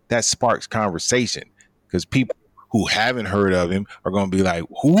spark. That sparks conversation because people who haven't heard of him are going to be like,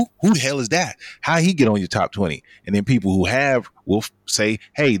 who the hell is that? How he get on your top 20? And then people who have will say,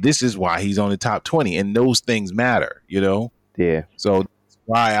 hey, this is why he's on the top 20. And those things matter, Yeah. So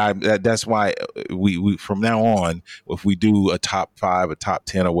that's why we from now on, if we do a top 5, a top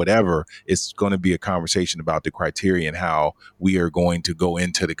 10 or whatever, it's going to be a conversation about the criteria and how we are going to go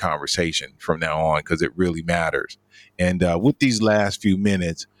into the conversation from now on, because it really matters. And with these last few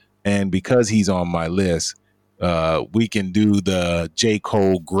minutes, and because he's on my list, we can do the J.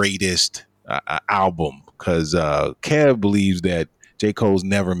 Cole greatest album, because Kev believes that J. Cole's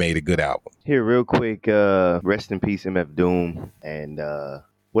never made a good album. Here, real quick, rest in peace, MF Doom. And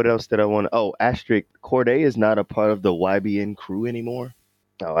what else did I want to... Oh, asterisk, Cordae is not a part of the YBN crew anymore.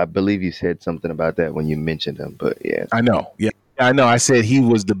 Oh, I believe you said something about that when you mentioned him, but yeah. I know, yeah. I know. I said he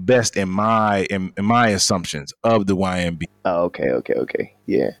was the best in my assumptions of the YMB. Oh, okay.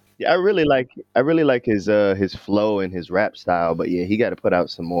 Yeah. I really like his flow and his rap style, but yeah, he got to put out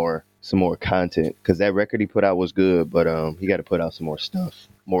some more content, because that record he put out was good, but he got to put out some more stuff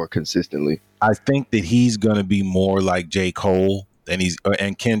more consistently. I think that he's gonna be more like J. Cole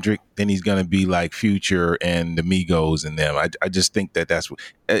and Kendrick than he's gonna be like Future and the Migos and them. I just think that's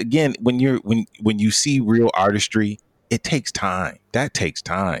again, when you see real artistry, it takes time. That takes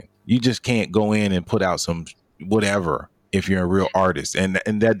time. You just can't go in and put out some whatever if you're a real artist, and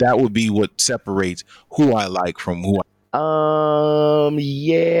that would be what separates who I like from who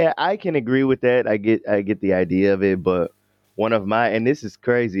yeah, I can agree with that. I get the idea of it, but one of my, and this is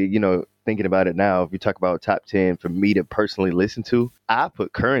crazy, thinking about it now, if you talk about top 10 for me to personally listen to, I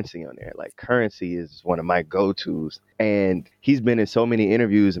put Currency on there. Like, Currency is one of my go-tos, and he's been in so many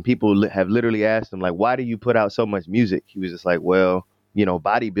interviews, and people have literally asked him, like, why do you put out so much music? He was just like, well,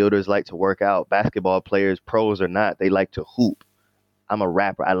 bodybuilders like to work out, basketball players, pros or not, they like to hoop. I'm a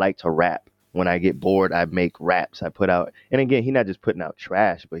rapper. I like to rap. When I get bored, I make raps. I put out, and again, he's not just putting out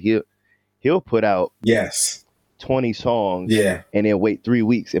trash, but he'll put out 20 songs, and then wait 3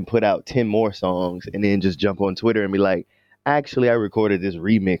 weeks and put out 10 more songs, and then just jump on Twitter and be like, actually, I recorded this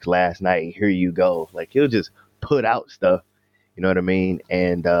remix last night. Here you go. Like, he'll just put out stuff. You know what I mean?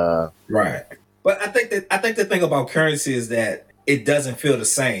 And right. But I think the thing about Currency is that it doesn't feel the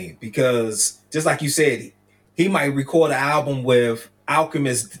same, because just like you said, he might record an album with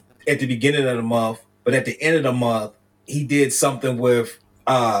Alchemist at the beginning of the month, but at the end of the month, he did something with,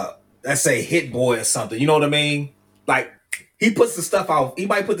 let's say, Hit Boy or something. You know what I mean? Like, he puts the stuff out. He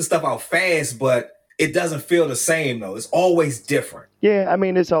might put the stuff out fast, but it doesn't feel the same, though. It's always different. Yeah, I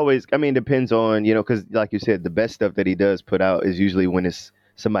mean, it depends on, because like you said, the best stuff that he does put out is usually when it's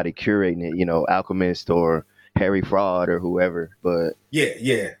somebody curating it, Alchemist or Harry Fraud or whoever. But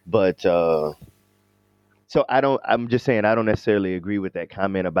yeah. But so I'm just saying, I don't necessarily agree with that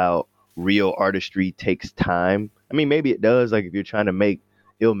comment about real artistry takes time. I mean, maybe it does, like if you're trying to make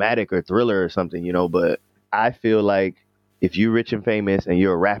Illmatic or Thriller or something, but I feel like if you're rich and famous and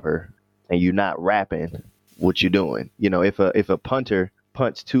you're a rapper and you're not rapping, what you doing? If a punter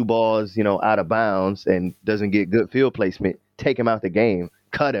punts 2 balls, out of bounds and doesn't get good field placement, take him out the game,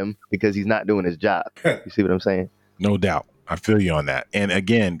 cut him, because he's not doing his job. You see what I'm saying? No doubt. I feel you on that. And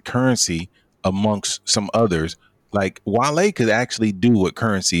again, Currency, amongst some others, like Wale could actually do what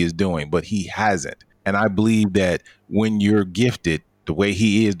Currency is doing, but he hasn't. And I believe that when you're gifted the way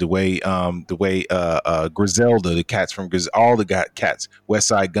he is, the way Griselda, the cats from all the cats, West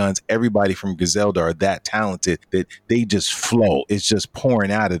Side Guns, everybody from Griselda are that talented that they just flow. It's just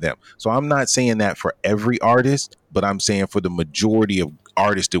pouring out of them. So I'm not saying that for every artist, but I'm saying for the majority of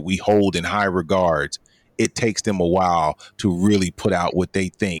artists that we hold in high regards, it takes them a while to really put out what they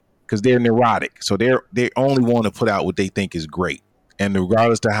think, because they're neurotic. So they only want to put out what they think is great. And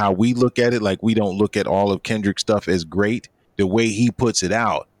regardless to how we look at it, like we don't look at all of Kendrick's stuff as great, the way he puts it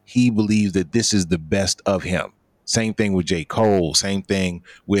out, he believes that this is the best of him. Same thing with J. Cole. Same thing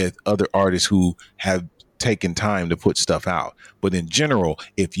with other artists who have taken time to put stuff out. But in general,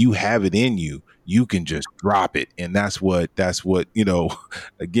 if you have it in you, you can just drop it. And that's what,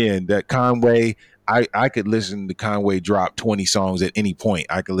 again, that Conway, I could listen to Conway drop 20 songs at any point.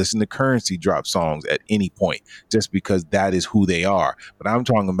 I could listen to Currency drop songs at any point just because that is who they are. But I'm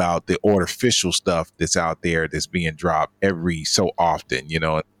talking about the artificial stuff that's out there that's being dropped every so often, you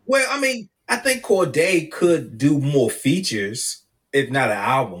know. Well, I mean, I think Corday could do more features, if not an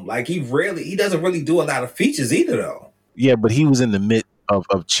album. Like he doesn't really do a lot of features either, though. Yeah, but he was in the midst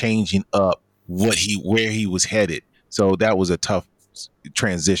of changing up where he was headed. So that was a tough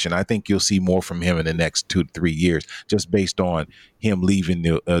transition. I think you'll see more from him in the next 2 to 3 years, just based on him leaving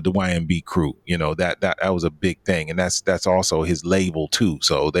the YMB crew. You know, that was a big thing, and that's also his label too.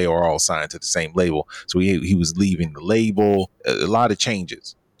 So they are all signed to the same label. So he was leaving the label. A lot of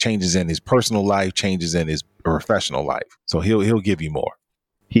changes in his personal life, changes in his professional life. So he'll give you more.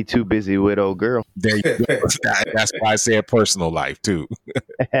 He too busy with old girl. There you go. That's why I said personal life too.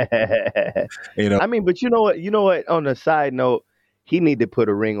 You know, I mean, but you know what? On a side note, he need to put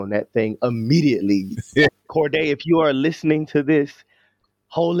a ring on that thing immediately. Yeah. Corday, if you are listening to this,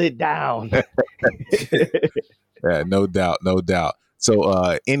 hold it down. Yeah, no doubt.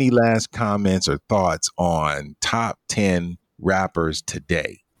 So, any last comments or thoughts on top 10 rappers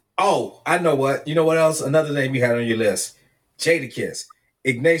today? Oh, I know what. You know what else? Another name you had on your list, Jadakiss.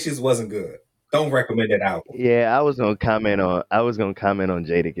 Ignatius wasn't good. Don't recommend that album. Yeah, I was gonna comment on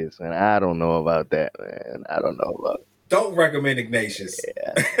Jadakiss, and I don't know about that, man. I don't know about. Don't recommend Ignatius.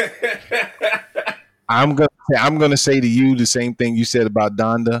 Yeah. I'm gonna say to you the same thing you said about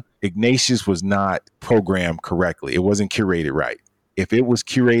Donda. Ignatius was not programmed correctly. It wasn't curated right. If it was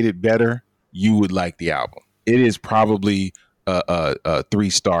curated better, you would like the album. It is probably a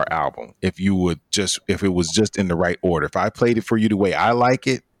 3-star album if it was just in the right order. If I played it for you the way I like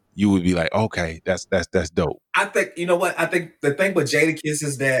it, you would be like, okay, that's dope. I think you know what? I think the thing with Jadakiss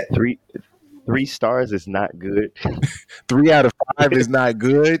is that 3 stars is not good. 3 out of 5 is not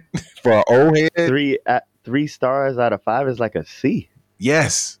good for an old head. 3 stars out of 5 is like a C.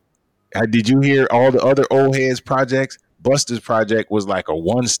 Yes. Did you hear all the other old heads projects? Busta's project was like a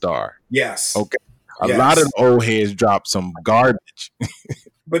 1-star. Yes. Okay. A lot of the old heads dropped some garbage.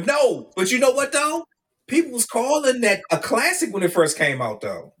 But you know what though? People was calling that a classic when it first came out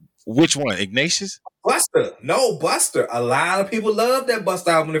though. Which one? Ignatius? Busta. No, Busta. A lot of people loved that Busta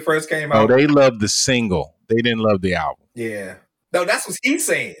album when it first came out. Oh, they loved the single. They didn't love the album. Yeah. No, that's what he's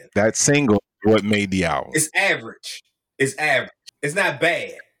saying. That single is what made the album. It's average. It's average. It's not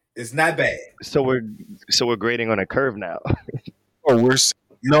bad. It's not bad. So we're grading on a curve now.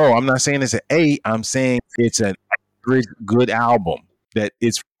 No, I'm not saying it's an A. I'm saying it's a good album. I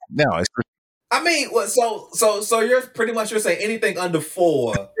mean, so you're saying anything under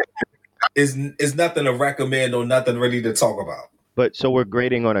 4 is nothing to recommend or nothing really to talk about. But so we're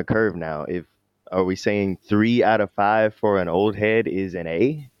grading on a curve now. Are we saying 3 out of 5 for an old head is an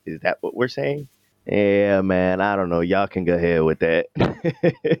A? Is that what we're saying? Yeah, man, I don't know. Y'all can go ahead with that.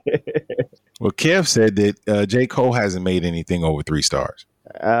 Well, Kev said that J. Cole hasn't made anything over 3 stars.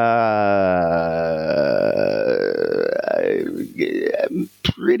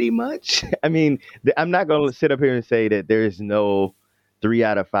 Pretty much. I mean, I'm not going to sit up here and say that there's no 3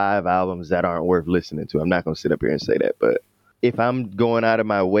 out of 5 albums that aren't worth listening to. I'm not going to sit up here and say that. But if I'm going out of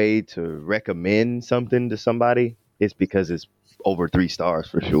my way to recommend something to somebody, it's because it's over 3 stars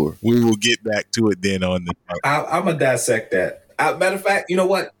for sure. We will get back to it then on the. I'm gonna dissect that. Matter of fact, you know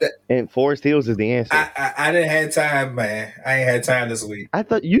what? And Forest Hills is the answer. I didn't have time, man. I ain't had time this week. I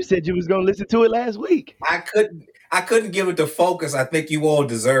thought you said you was gonna listen to it last week. I couldn't give it the focus I think you all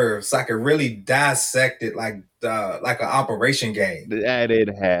deserve, so I could really dissect it like an operation game. I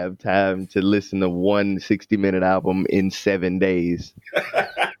didn't have time to listen to one 60-minute album in 7 days.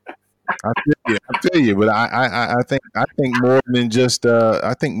 I feel you, but I think more than just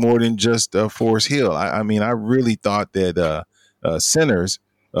Forest Hill. I mean, I really thought that Sinners,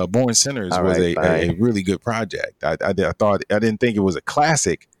 Born Sinners, was a really good project. I didn't think it was a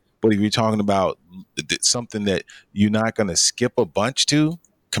classic, but if you're talking about something that you're not going to skip a bunch to,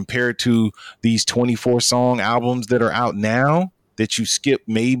 compared to these 24 song albums that are out now, that you skip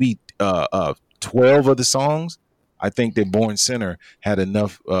maybe 12 of the songs. I think that Born Sinner had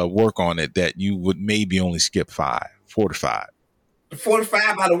enough work on it that you would maybe only skip 4 to 5. 4 to 5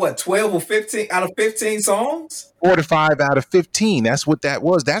 out of what? 12 or 15 out of 15 songs? 4 to 5 out of 15. That's what that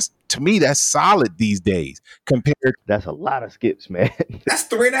was. To me, that's solid these days. That's a lot of skips, man. That's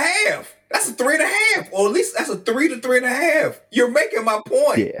 3.5. That's a 3.5, or at least that's a 3 to 3.5. You're making my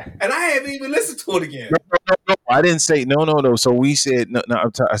point. Yeah. And I haven't even listened to it again. No. I didn't say no. So we said no.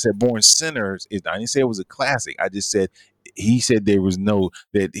 I said Born Sinners is. I didn't say it was a classic. I just said he said there was none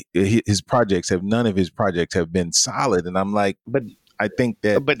of his projects have been solid, and I'm like, but I think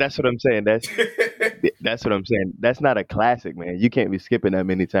that. But that's what I'm saying. That's what I'm saying. That's not a classic, man. You can't be skipping that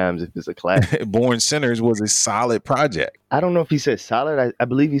many times if it's a classic. Born Sinners was a solid project. I don't know if he said solid. I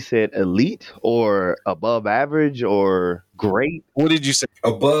believe he said elite or above average or great. What did you say?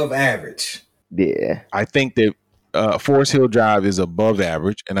 Above average. Yeah. I think that Forest Hill Drive is above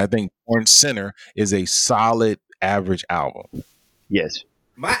average, and I think Born Sinner is a solid average album. Yes.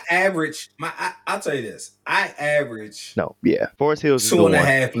 My average, I'll tell you this. I average No. Yeah. Forest Hills is two the and a one.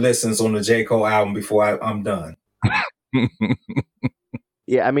 half listens on the J. Cole album before I'm done.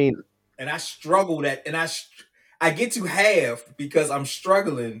 Yeah, I mean, And I struggle that, and I get to half because I'm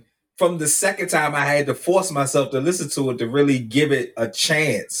struggling from the second time I had to force myself to listen to it to really give it a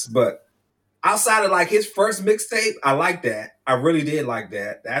chance. But outside of like his first mixtape, I like that. I really did like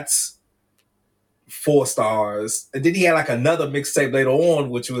that. That's 4 stars. And then he had like another mixtape later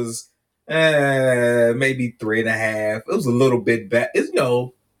on, which was maybe 3.5. It was a little bit bad. It's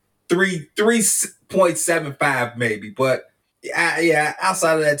 3.75 maybe. But yeah,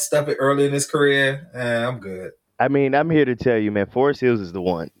 outside of that stuff early in his career, I'm good. I mean, I'm here to tell you, man, Forest Hills is the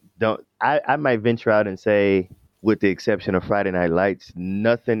one. I might venture out and say, with the exception of Friday Night Lights,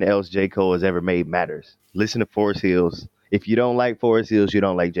 nothing else J. Cole has ever made matters. Listen to Forest Hills. If you don't like Forest Hills, you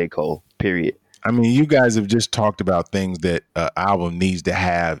don't like J. Cole, period. I mean, you guys have just talked about things that an album needs to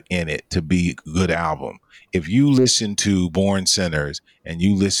have in it to be a good album. If you listen to Born Sinners and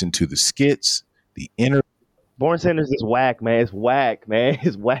you listen to the skits, the inner Born Sinners is whack, man. It's whack, man.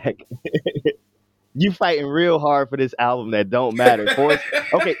 It's whack. You fighting real hard for this album that don't matter.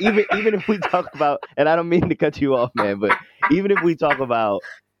 Okay, even if we talk about, and I don't mean to cut you off, man, but even if we talk about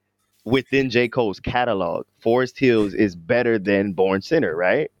within J. Cole's catalog, Forest Hills is better than Born Sinner,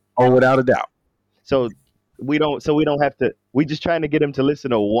 right? Oh, without a doubt. So we don't have to. We just trying to get him to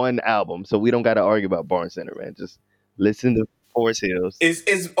listen to one album, so we don't got to argue about Born Sinner, man. Just listen to Forest Hills. Is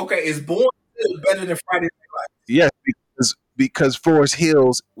Born Hill better than Friday Night Lights? Yes, because Forest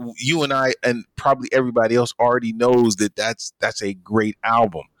Hills, you and I and probably everybody else already knows that that's a great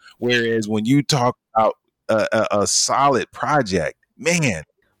album. Whereas when you talk about a solid project, man.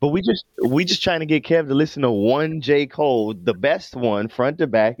 But we just trying to get Kev to listen to one J. Cole, the best one, front to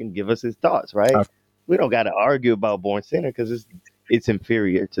back, and give us his thoughts, right? We don't got to argue about Born Sinner because it's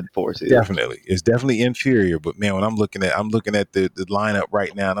inferior to the Forest Hills. Definitely, it's definitely inferior. But man, when I'm looking at the lineup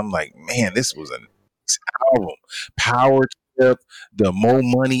right now, and I'm like, man, this was an album. Power Trip, the Mo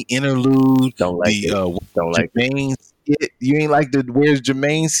Money interlude, Don't like it. Don't like Jermaine skit. You ain't like the Where's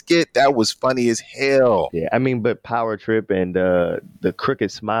Jermaine skit? That was funny as hell. Yeah, I mean, but Power Trip and the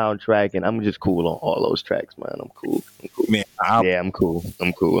Crooked Smile track, and I'm just cool on all those tracks, man. I'm cool. Man, I'm cool.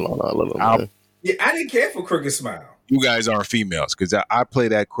 I'm cool on all of them, man. Yeah, I didn't care for Crooked Smile. You guys aren't females because I play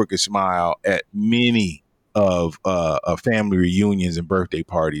that Crooked Smile at many of family reunions and birthday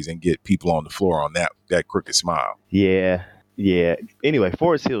parties and get people on the floor on that Crooked Smile. Yeah. Anyway,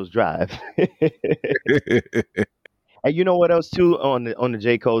 Forest Hills Drive. And you know what else too on the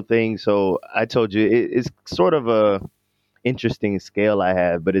J. Cole thing? So I told you it's sort of a interesting scale I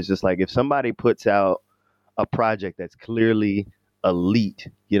have, but it's just like if somebody puts out a project that's clearly elite,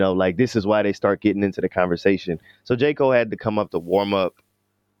 like this is why they start getting into the conversation. So J. Cole had to come up to warm up,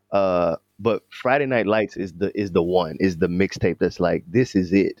 but Friday Night Lights is the mixtape that's like this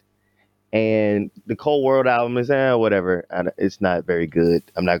is it. And the Cold World album is whatever. It's not very good.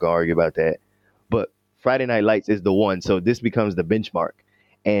 I'm not gonna argue about that. But Friday Night Lights is the one. So this becomes the benchmark.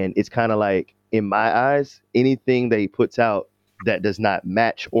 And it's kind of like, in my eyes, anything that he puts out that does not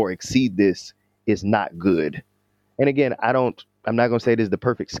match or exceed this is not good. And again, I'm not gonna say it is the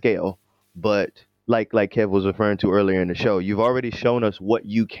perfect scale, but like Kev was referring to earlier in the show, you've already shown us what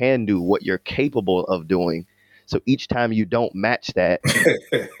you can do, what you're capable of doing. So each time you don't match that,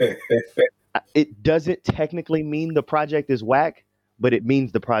 it doesn't technically mean the project is whack, but it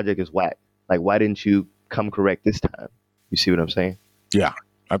means the project is whack. Like, why didn't you come correct this time? You see what I'm saying? Yeah,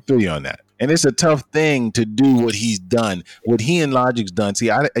 I feel you on that. And it's a tough thing to do what he's done, what he and Logic's done.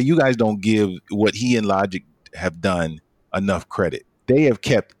 See, you guys don't give what he and Logic have done enough credit. They have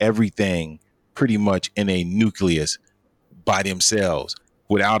kept everything pretty much in a nucleus by themselves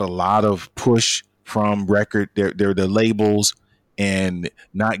without a lot of push from record. They're the labels and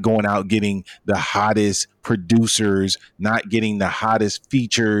not going out getting the hottest producers, not getting the hottest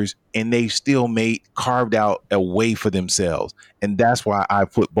features, and they still carved out a way for themselves. And that's why I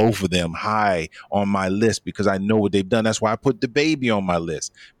put both of them high on my list, because I know what they've done. That's why I put DaBaby on my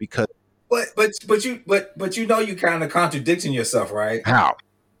list, because but you know you kind of contradicting yourself, right? How?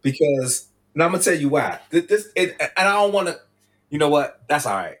 Because, and I'm gonna tell you why. And I don't want to. You know what? That's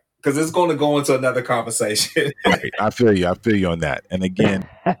all right. because it's going to go into another conversation. Right. I feel you. I feel you on that. And again,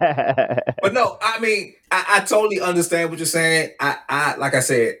 but no, I mean, I totally understand what you're saying. I like I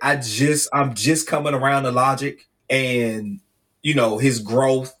said, I'm just coming around to Logic and his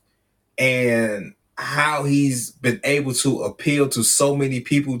growth and how he's been able to appeal to so many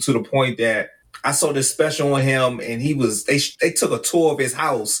people to the point that I saw this special on him, and they took a tour of his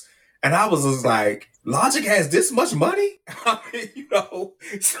house, and I was just like, Logic has this much money? I mean,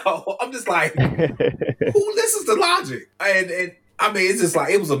 so I'm just like, who listens to Logic? And I mean, it's just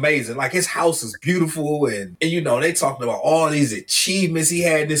like, it was amazing. Like, his house is beautiful, and they talking about all these achievements he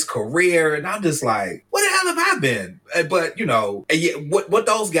had in his career, and I'm just like, what the hell have I been? But and yet what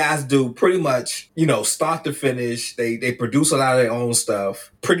those guys do, pretty much, start to finish, they produce a lot of their own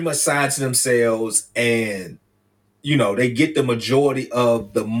stuff, pretty much sign to themselves, and they get the majority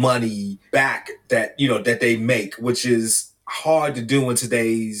of the money back that they make, which is hard to do in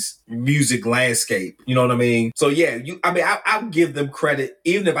today's music landscape. You know what I mean? So yeah, I'll give them credit,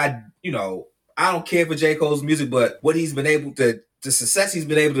 even if I don't care for J. Cole's music, but what he's been able to, the success he's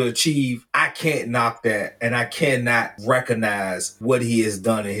been able to achieve, I can't knock that, and I cannot recognize what he has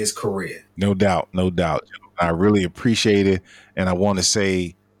done in his career. No doubt. I really appreciate it, and I want to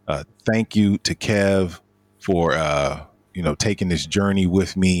say thank you to Kev for taking this journey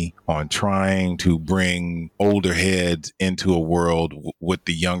with me on trying to bring older heads into a world with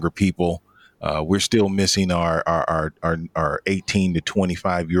the younger people. We're still missing our 18 to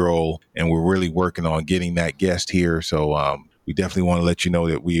 25-year-old, and we're really working on getting that guest here. So we definitely want to let you know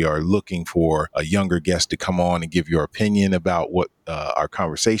that we are looking for a younger guest to come on and give your opinion about what our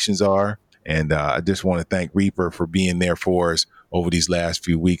conversations are. And I just want to thank Reaper for being there for us over these last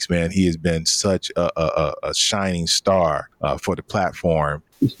few weeks, man. He has been such a shining star for the platform.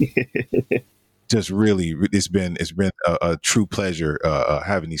 Just really, it's been a true pleasure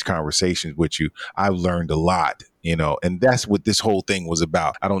having these conversations with you. I've learned a lot, and that's what this whole thing was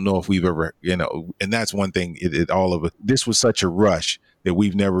about. I don't know if we've ever, and that's one thing. All of it. This was such a rush that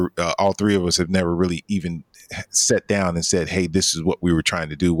we've never, all three of us have never really even sat down and said, hey, this is what we were trying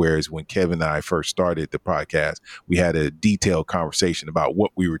to do. Whereas when Kevin and I first started the podcast, we had a detailed conversation about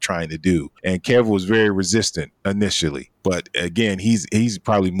what we were trying to do. And Kev was very resistant initially. But again, he's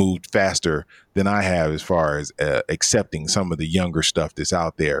probably moved faster than I have as far as accepting some of the younger stuff that's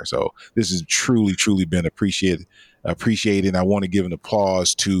out there. So this has truly, truly been appreciated. And I want to give an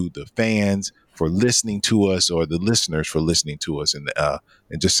applause to the fans for listening to us, or the listeners for listening to us, and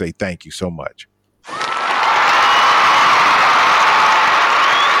just say thank you so much.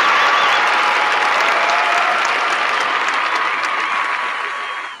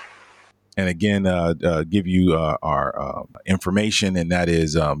 And again, give you our information, and that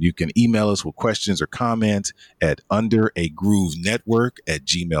is you can email us with questions or comments at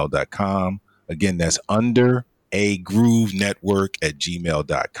underagroovenetwork@gmail.com. Again, that's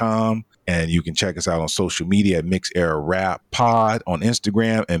underagroovenetwork@gmail.com. And you can check us out on social media at Mix Era Rap Pod on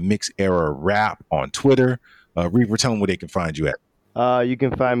Instagram and Mix Era Rap on Twitter. Reaper, tell them where they can find you at. You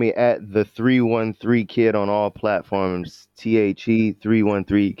can find me at the 313 Kid on all platforms.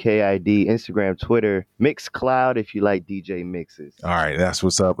 THE313KID, Instagram, Twitter, Mixcloud if you like DJ mixes. All right, that's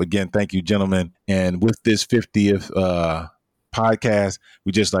what's up. Again, thank you, gentlemen. And with this 50th podcast,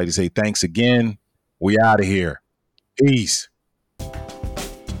 we just like to say thanks again. We out of here. Peace.